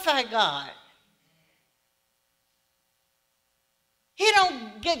glorify God. He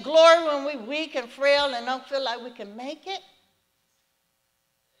don't get glory when we're weak and frail and don't feel like we can make it.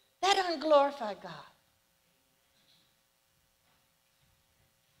 That doesn't glorify God.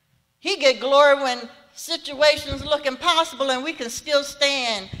 He get glory when situations look impossible and we can still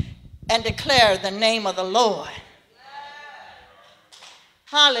stand and declare the name of the Lord.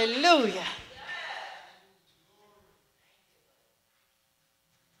 Hallelujah.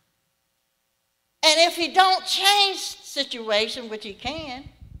 And if he don't change situation, which he can,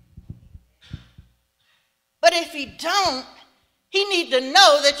 but if he don't, he need to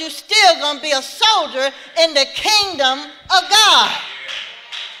know that you're still going to be a soldier in the kingdom of God.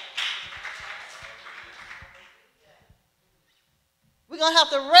 We're going to have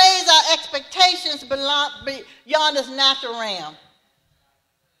to raise our expectations beyond this natural realm.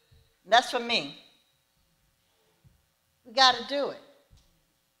 That's for me. We got to do it.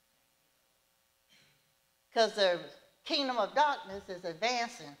 Because the kingdom of darkness is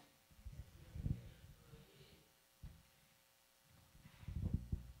advancing.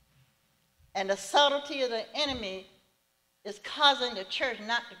 And the subtlety of the enemy is causing the church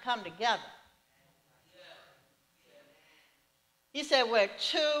not to come together. He said, where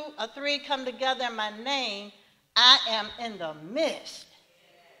 2 or 3 come together in my name, I am in the midst.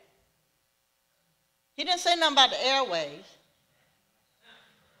 He didn't say nothing about the airways.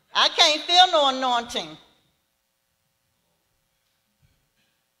 I can't feel no anointing.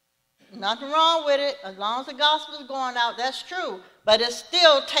 Nothing wrong with it. As long as the gospel is going out, that's true. But it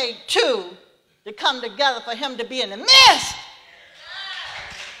still takes 2 to come together for him to be in the midst.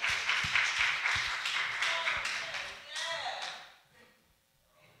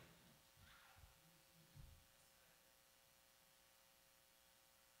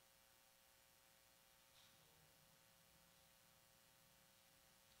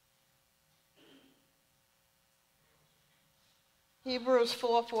 Hebrews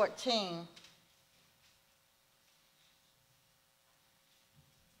 4:14.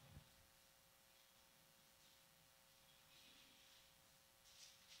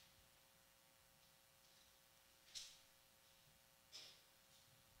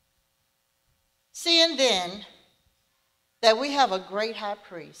 Seeing then that we have a great high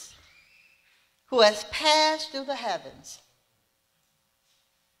priest who has passed through the heavens,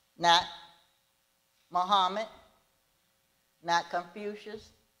 not Muhammad, not Confucius.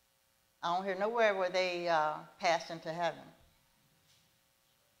 I don't hear nowhere where they passed into heaven.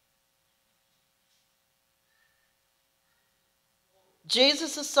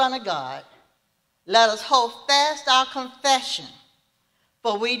 Jesus, the Son of God, let us hold fast our confession,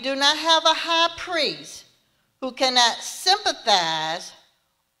 for we do not have a high priest who cannot sympathize,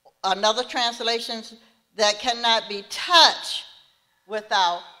 another translation, that cannot be touched with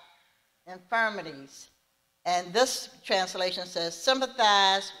our infirmities. And this translation says,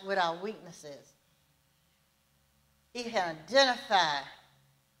 sympathize with our weaknesses. He can identify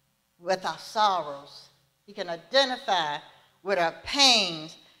with our sorrows. He can identify with our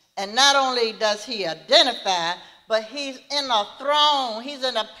pains. And not only does he identify, but he's in a throne. He's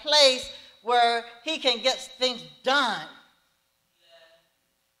in a place where he can get things done.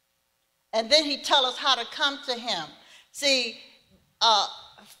 And then he tells us how to come to him. See,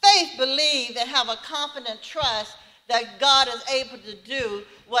 faith, believe, and have a confident trust that God is able to do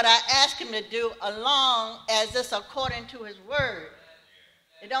what I ask him to do, along as it's according to his word.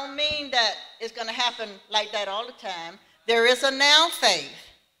 It don't mean that it's going to happen like that all the time. There is a now faith.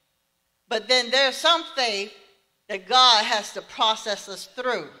 But then there's some faith that God has to process us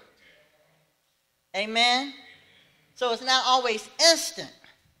through. Amen? So it's not always instant.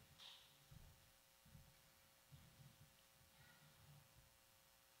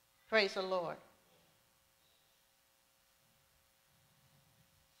 Praise the Lord.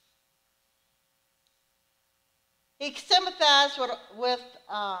 He sympathized with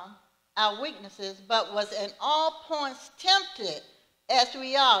our weaknesses, but was in all points tempted as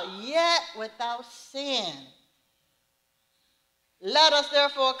we are, yet without sin. Let us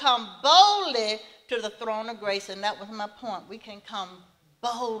therefore come boldly to the throne of grace. And that was my point. We can come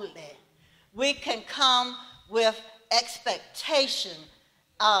boldly. We can come with expectation.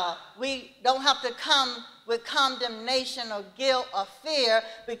 We don't have to come with condemnation or guilt or fear,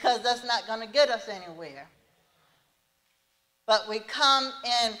 because that's not going to get us anywhere. But we come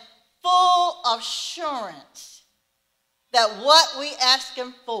in full assurance that what we ask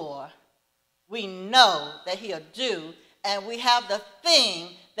him for, we know that he'll do, and we have the thing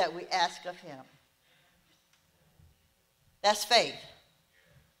that we ask of him. That's faith.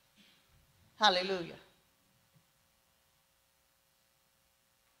 Hallelujah.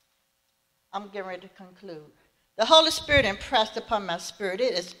 I'm getting ready to conclude. The Holy Spirit impressed upon my spirit,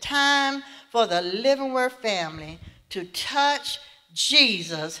 it is time for the Living Word family to touch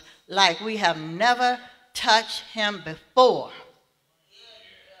Jesus like we have never touched him before.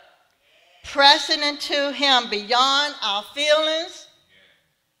 Pressing into him beyond our feelings,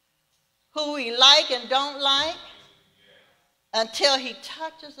 who we like and don't like, until he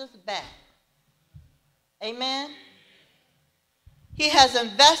touches us back. Amen? He has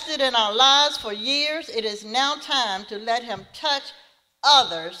invested in our lives for years. It is now time to let him touch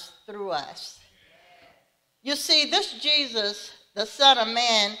others through us. You see, this Jesus, the Son of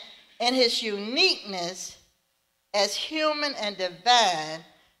Man, in his uniqueness as human and divine,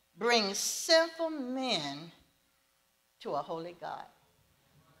 brings sinful men to a holy God.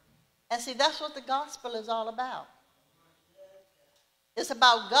 And see, that's what the gospel is all about. It's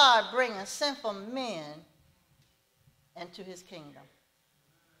about God bringing sinful men into his kingdom,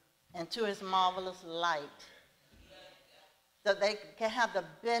 into his marvelous light, so they can have the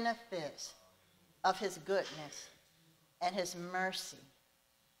benefits of his goodness and his mercy.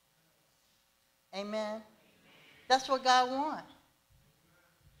 Amen? That's what God wants.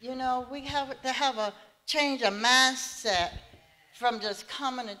 You know, we have to have a change of mindset from just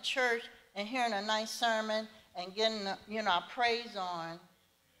coming to church and hearing a nice sermon and getting, our praise on.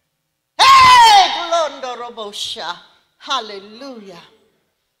 Hey! Hallelujah.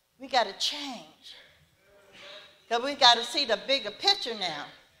 We got to change. Because we got to see the bigger picture now.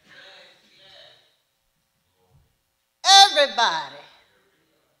 Everybody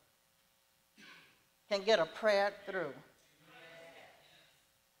can get a prayer through.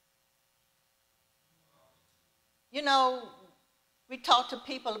 You know, we talk to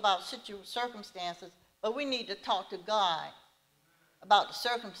people about circumstances, but we need to talk to God about the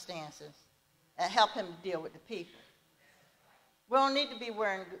circumstances and help him to deal with the people. We don't need to be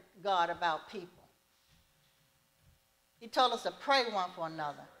worrying God about people. He told us to pray one for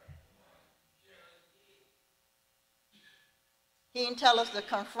another. He didn't tell us to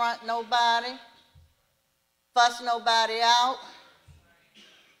confront nobody, fuss nobody out.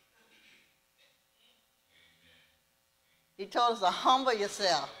 He told us to humble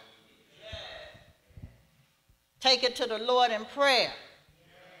yourself. Take it to the Lord in prayer.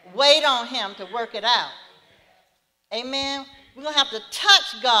 Wait on him to work it out. Amen. We're going to have to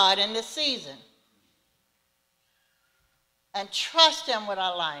touch God in this season and trust him with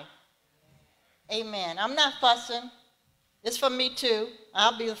our life. Amen. I'm not fussing. It's for me too.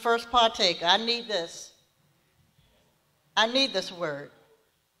 I'll be the first partaker. I need this. I need this word.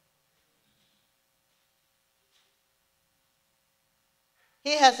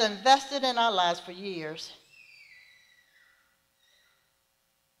 He has invested in our lives for years.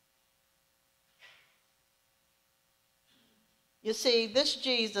 You see, this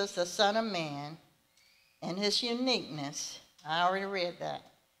Jesus, the Son of Man, in his uniqueness, I already read that,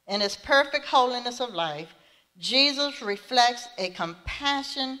 in his perfect holiness of life, Jesus reflects a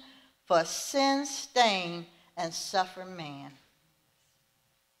compassion for sin-stained and suffering man.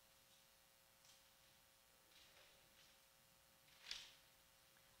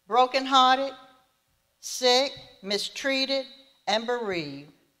 Brokenhearted, sick, mistreated, and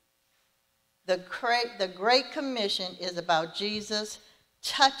bereaved. The Great Commission is about Jesus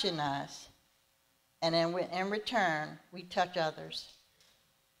touching us, and in return, we touch others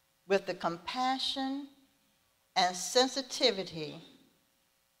with the compassion and sensitivity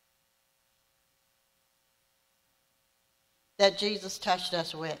that Jesus touched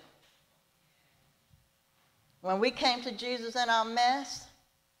us with. When we came to Jesus in our mess,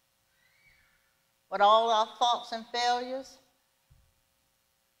 with all our faults and failures,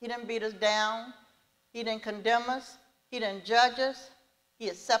 he didn't beat us down. He didn't condemn us. He didn't judge us. He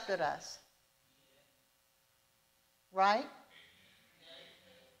accepted us. Right?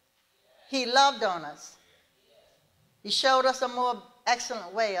 He loved on us. He showed us a more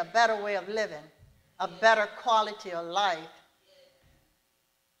excellent way, a better way of living, a better quality of life.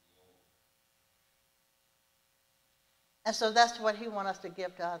 And so that's what he wants us to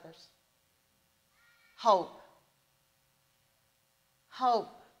give to others. Hope.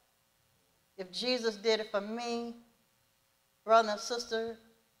 Hope. If Jesus did it for me, brother and sister,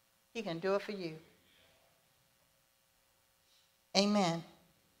 he can do it for you. Amen.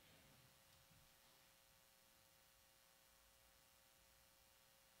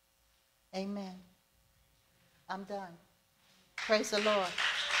 Amen. I'm done. Praise the Lord.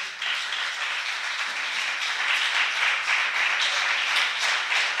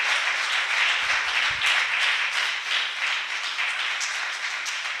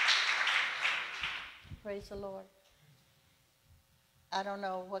 Praise the Lord. I don't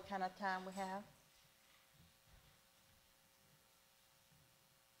know what kind of time we have.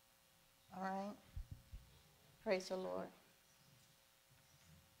 All right. Praise the Lord.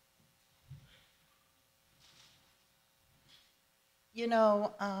 You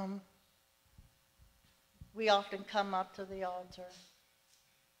know, we often come up to the altar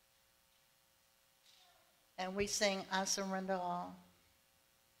and we sing, I surrender all.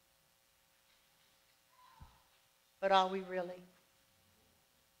 But are we really?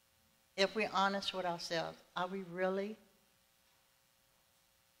 If we're honest with ourselves, are we really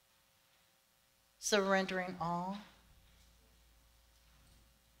surrendering all?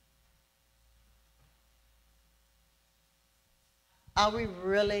 Are we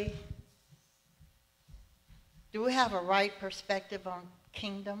really, do we have a right perspective on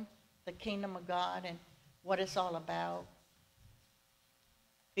kingdom, the kingdom of God and what it's all about?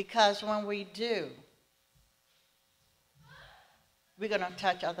 Because when we do, we're going to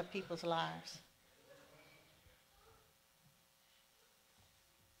touch other people's lives.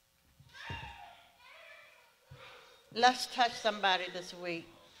 Let's touch somebody this week.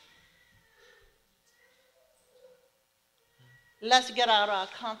 Let's get out of our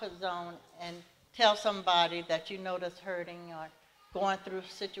comfort zone and tell somebody that you know that's hurting or going through a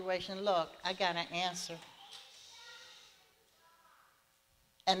situation, look, I got an answer.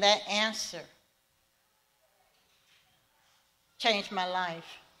 And that answer changed my life.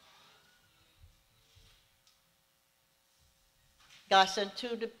 God sent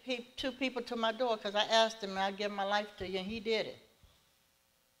two people to my door because I asked him, I'll give my life to you, and he did it.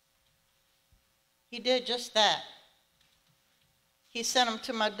 He did just that. He sent them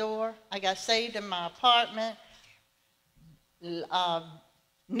to my door. I got saved in my apartment,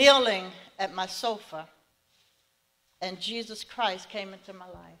 kneeling at my sofa, and Jesus Christ came into my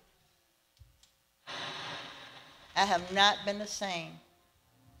life. I have not been the same.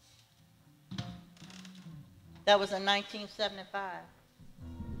 That was in 1975.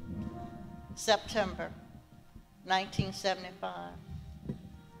 September 1975.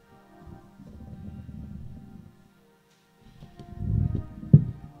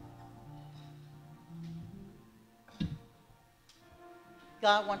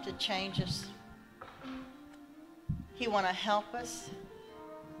 God wants to change us. He wants to help us.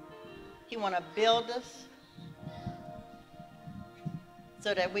 He wants to build us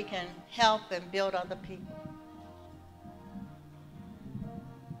so that we can help and build other people.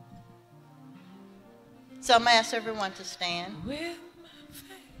 So I'm going to ask everyone to stand. With my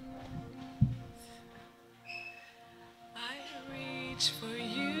faith, I reach for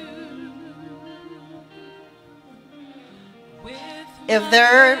you. If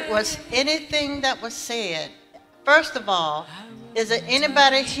there was anything that was said, first of all, is there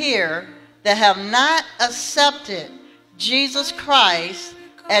anybody here that have not accepted Jesus Christ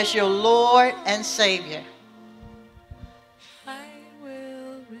as your Lord and Savior?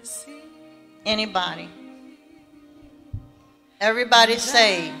 Anybody? Everybody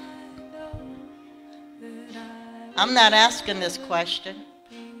saved? I'm not asking this question.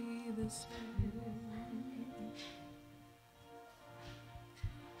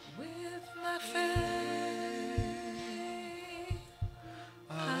 With my faith,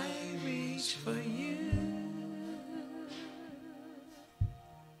 I reach for you.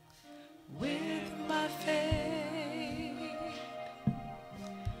 With my faith,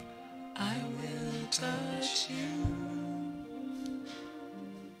 I will touch you.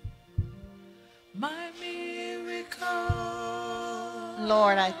 My miracle,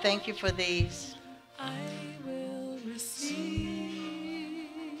 Lord, I thank you for these. I will receive.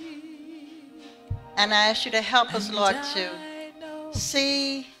 And I ask you to help us, Lord, to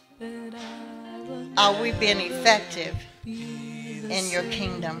see, are we being effective in your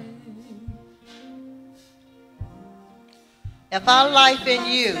kingdom? If our life in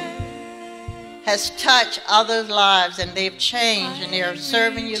you has touched others' lives and they've changed and they're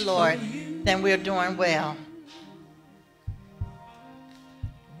serving you, Lord, then we're doing well.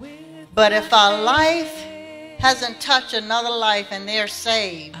 But if our life hasn't touched another life and they're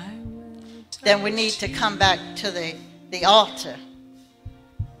saved, then we need to come back to the altar.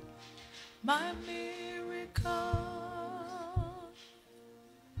 My miracle,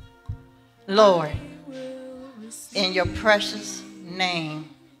 Lord, in your precious name,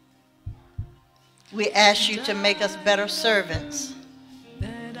 we ask you to make us better servants.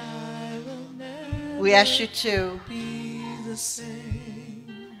 We ask you to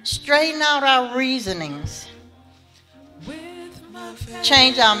straighten out our reasonings,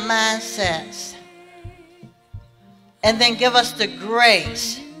 change our mindsets, and then give us the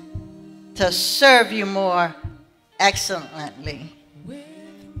grace to serve you more excellently.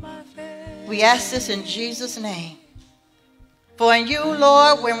 We ask this in Jesus' name. For in you,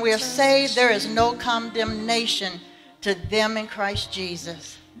 Lord, when we are saved, there is no condemnation to them in Christ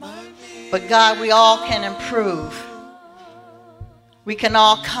Jesus. But God, we all can improve. We can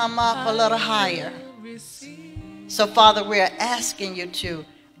all come up a little higher. So, Father, we are asking you to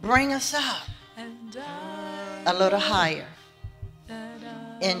bring us up a little higher.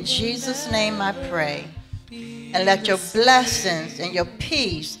 In Jesus' name I pray. And let your blessings and your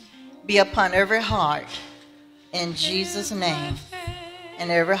peace be upon every heart. In Jesus' name.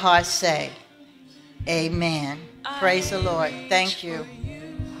 And every heart say, amen. Praise the Lord. Thank you,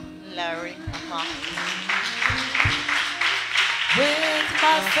 Larry. with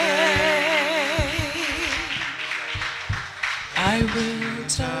my faith, I will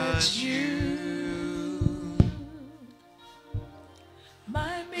touch you.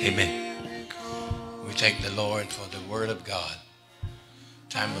 Amen. We thank the Lord for the Word of God.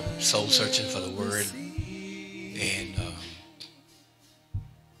 Time of soul searching for the Word. And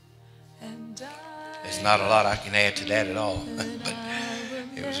there's not a lot I can add to that at all. But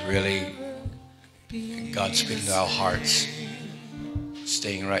it was really God speaking to our hearts,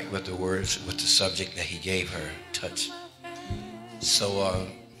 staying right with the words, with the subject that He gave her, touch. So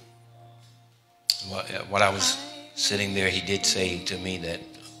when I was sitting there, He did say to me that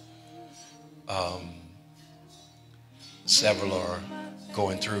several are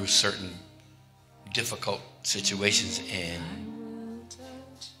going through certain difficult situations,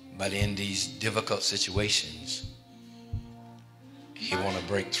 but in these difficult situations, He want to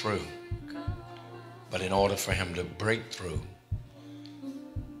break through. But in order for Him to break through,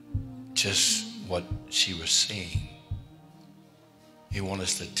 just what she was saying, He wants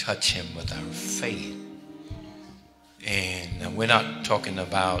us to touch Him with our faith. And we're not talking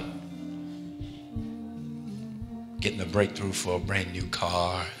about getting a breakthrough for a brand new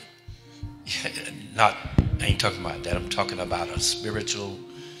car, not I ain't talking about that. I'm talking about a spiritual,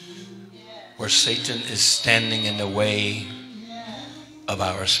 where Satan is standing in the way of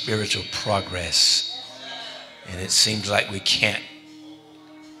our spiritual progress. And it seems like we can't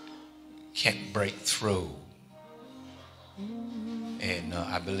break through. And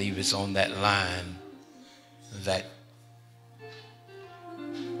I believe it's on that line that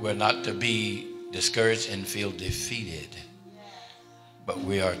we're not to be discouraged and feel defeated, but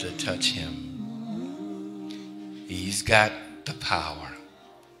we are to touch him. He's got the power.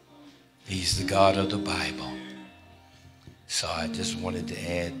 He's the God of the Bible. So I just wanted to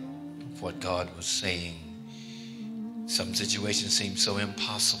add what God was saying. Some situations seem so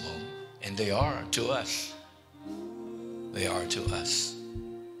impossible, and they are to us. They are to us.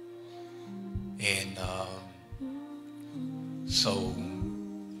 And so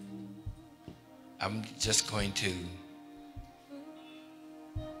I'm just going to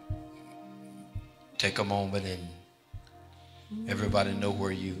take a moment and everybody know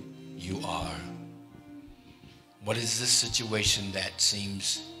where you are. What is this situation that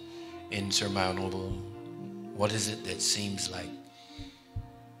seems insurmountable? What is it that seems like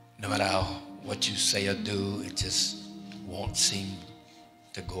no matter what you say or do, it just won't seem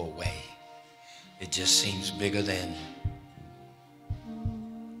to go away? It just seems bigger than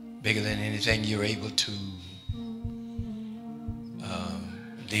anything you're able to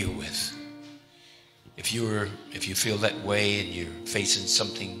deal with. If you feel that way and you're facing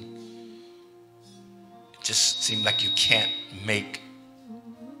something, it just seems like you can't make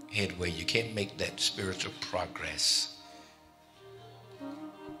headway. You can't make that spiritual progress.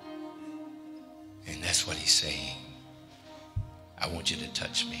 And that's what he's saying. I want you to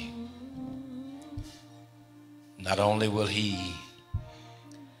touch me. Not only will he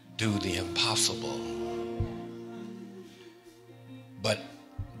do the impossible, but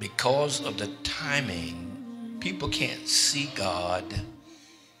because of the timing, people can't see God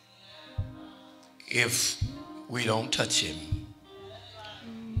if we don't touch him.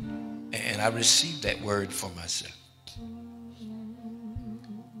 And I received that word for myself.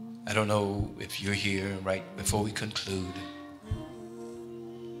 I don't know if you're here right before we conclude.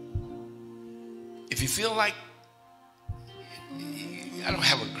 If you feel like I don't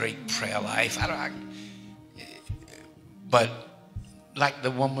have a great prayer life, but like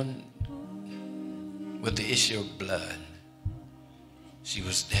the woman with the issue of blood, she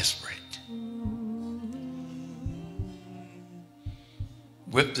was desperate.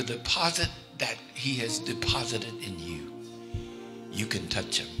 With the deposit that he has deposited in you, you can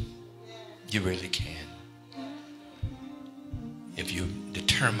touch him. You really can. If you're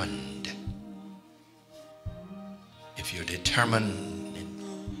determined,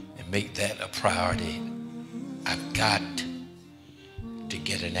 and make that a priority, I've got to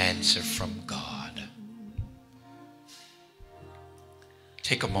get an answer from God.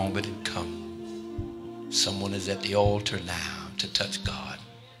 Take a moment and come. Someone is at the altar now to touch God.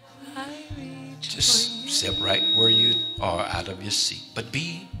 Just step right where you are out of your seat. But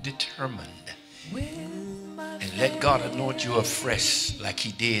be determined. And let God anoint you afresh like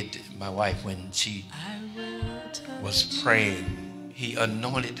he did my wife when she was praying. He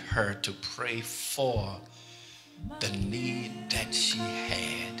anointed her to pray for the need that she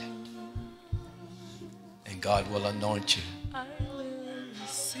had. And God will anoint you.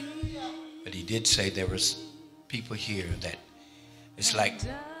 But he did say there was people here that it's like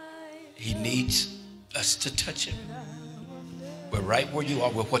he needs us to touch him. But right where you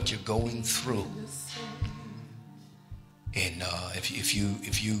are with what you're going through. And if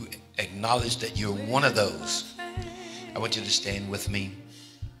you acknowledge that you're one of those, I want you to stand with me.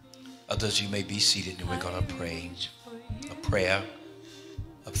 Others, you may be seated, and we're going to pray a prayer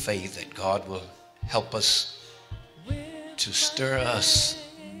of faith that God will help us to stir us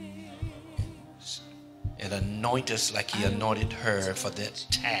and anoint us like he anointed her for that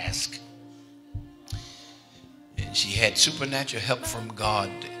task. And she had supernatural help from God,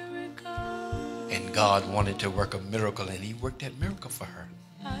 and God wanted to work a miracle, and he worked that miracle for her.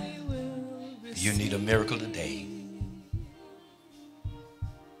 You need a miracle today.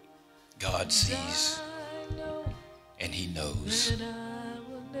 God sees and he knows.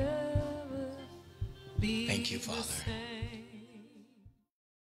 Thank you, Father.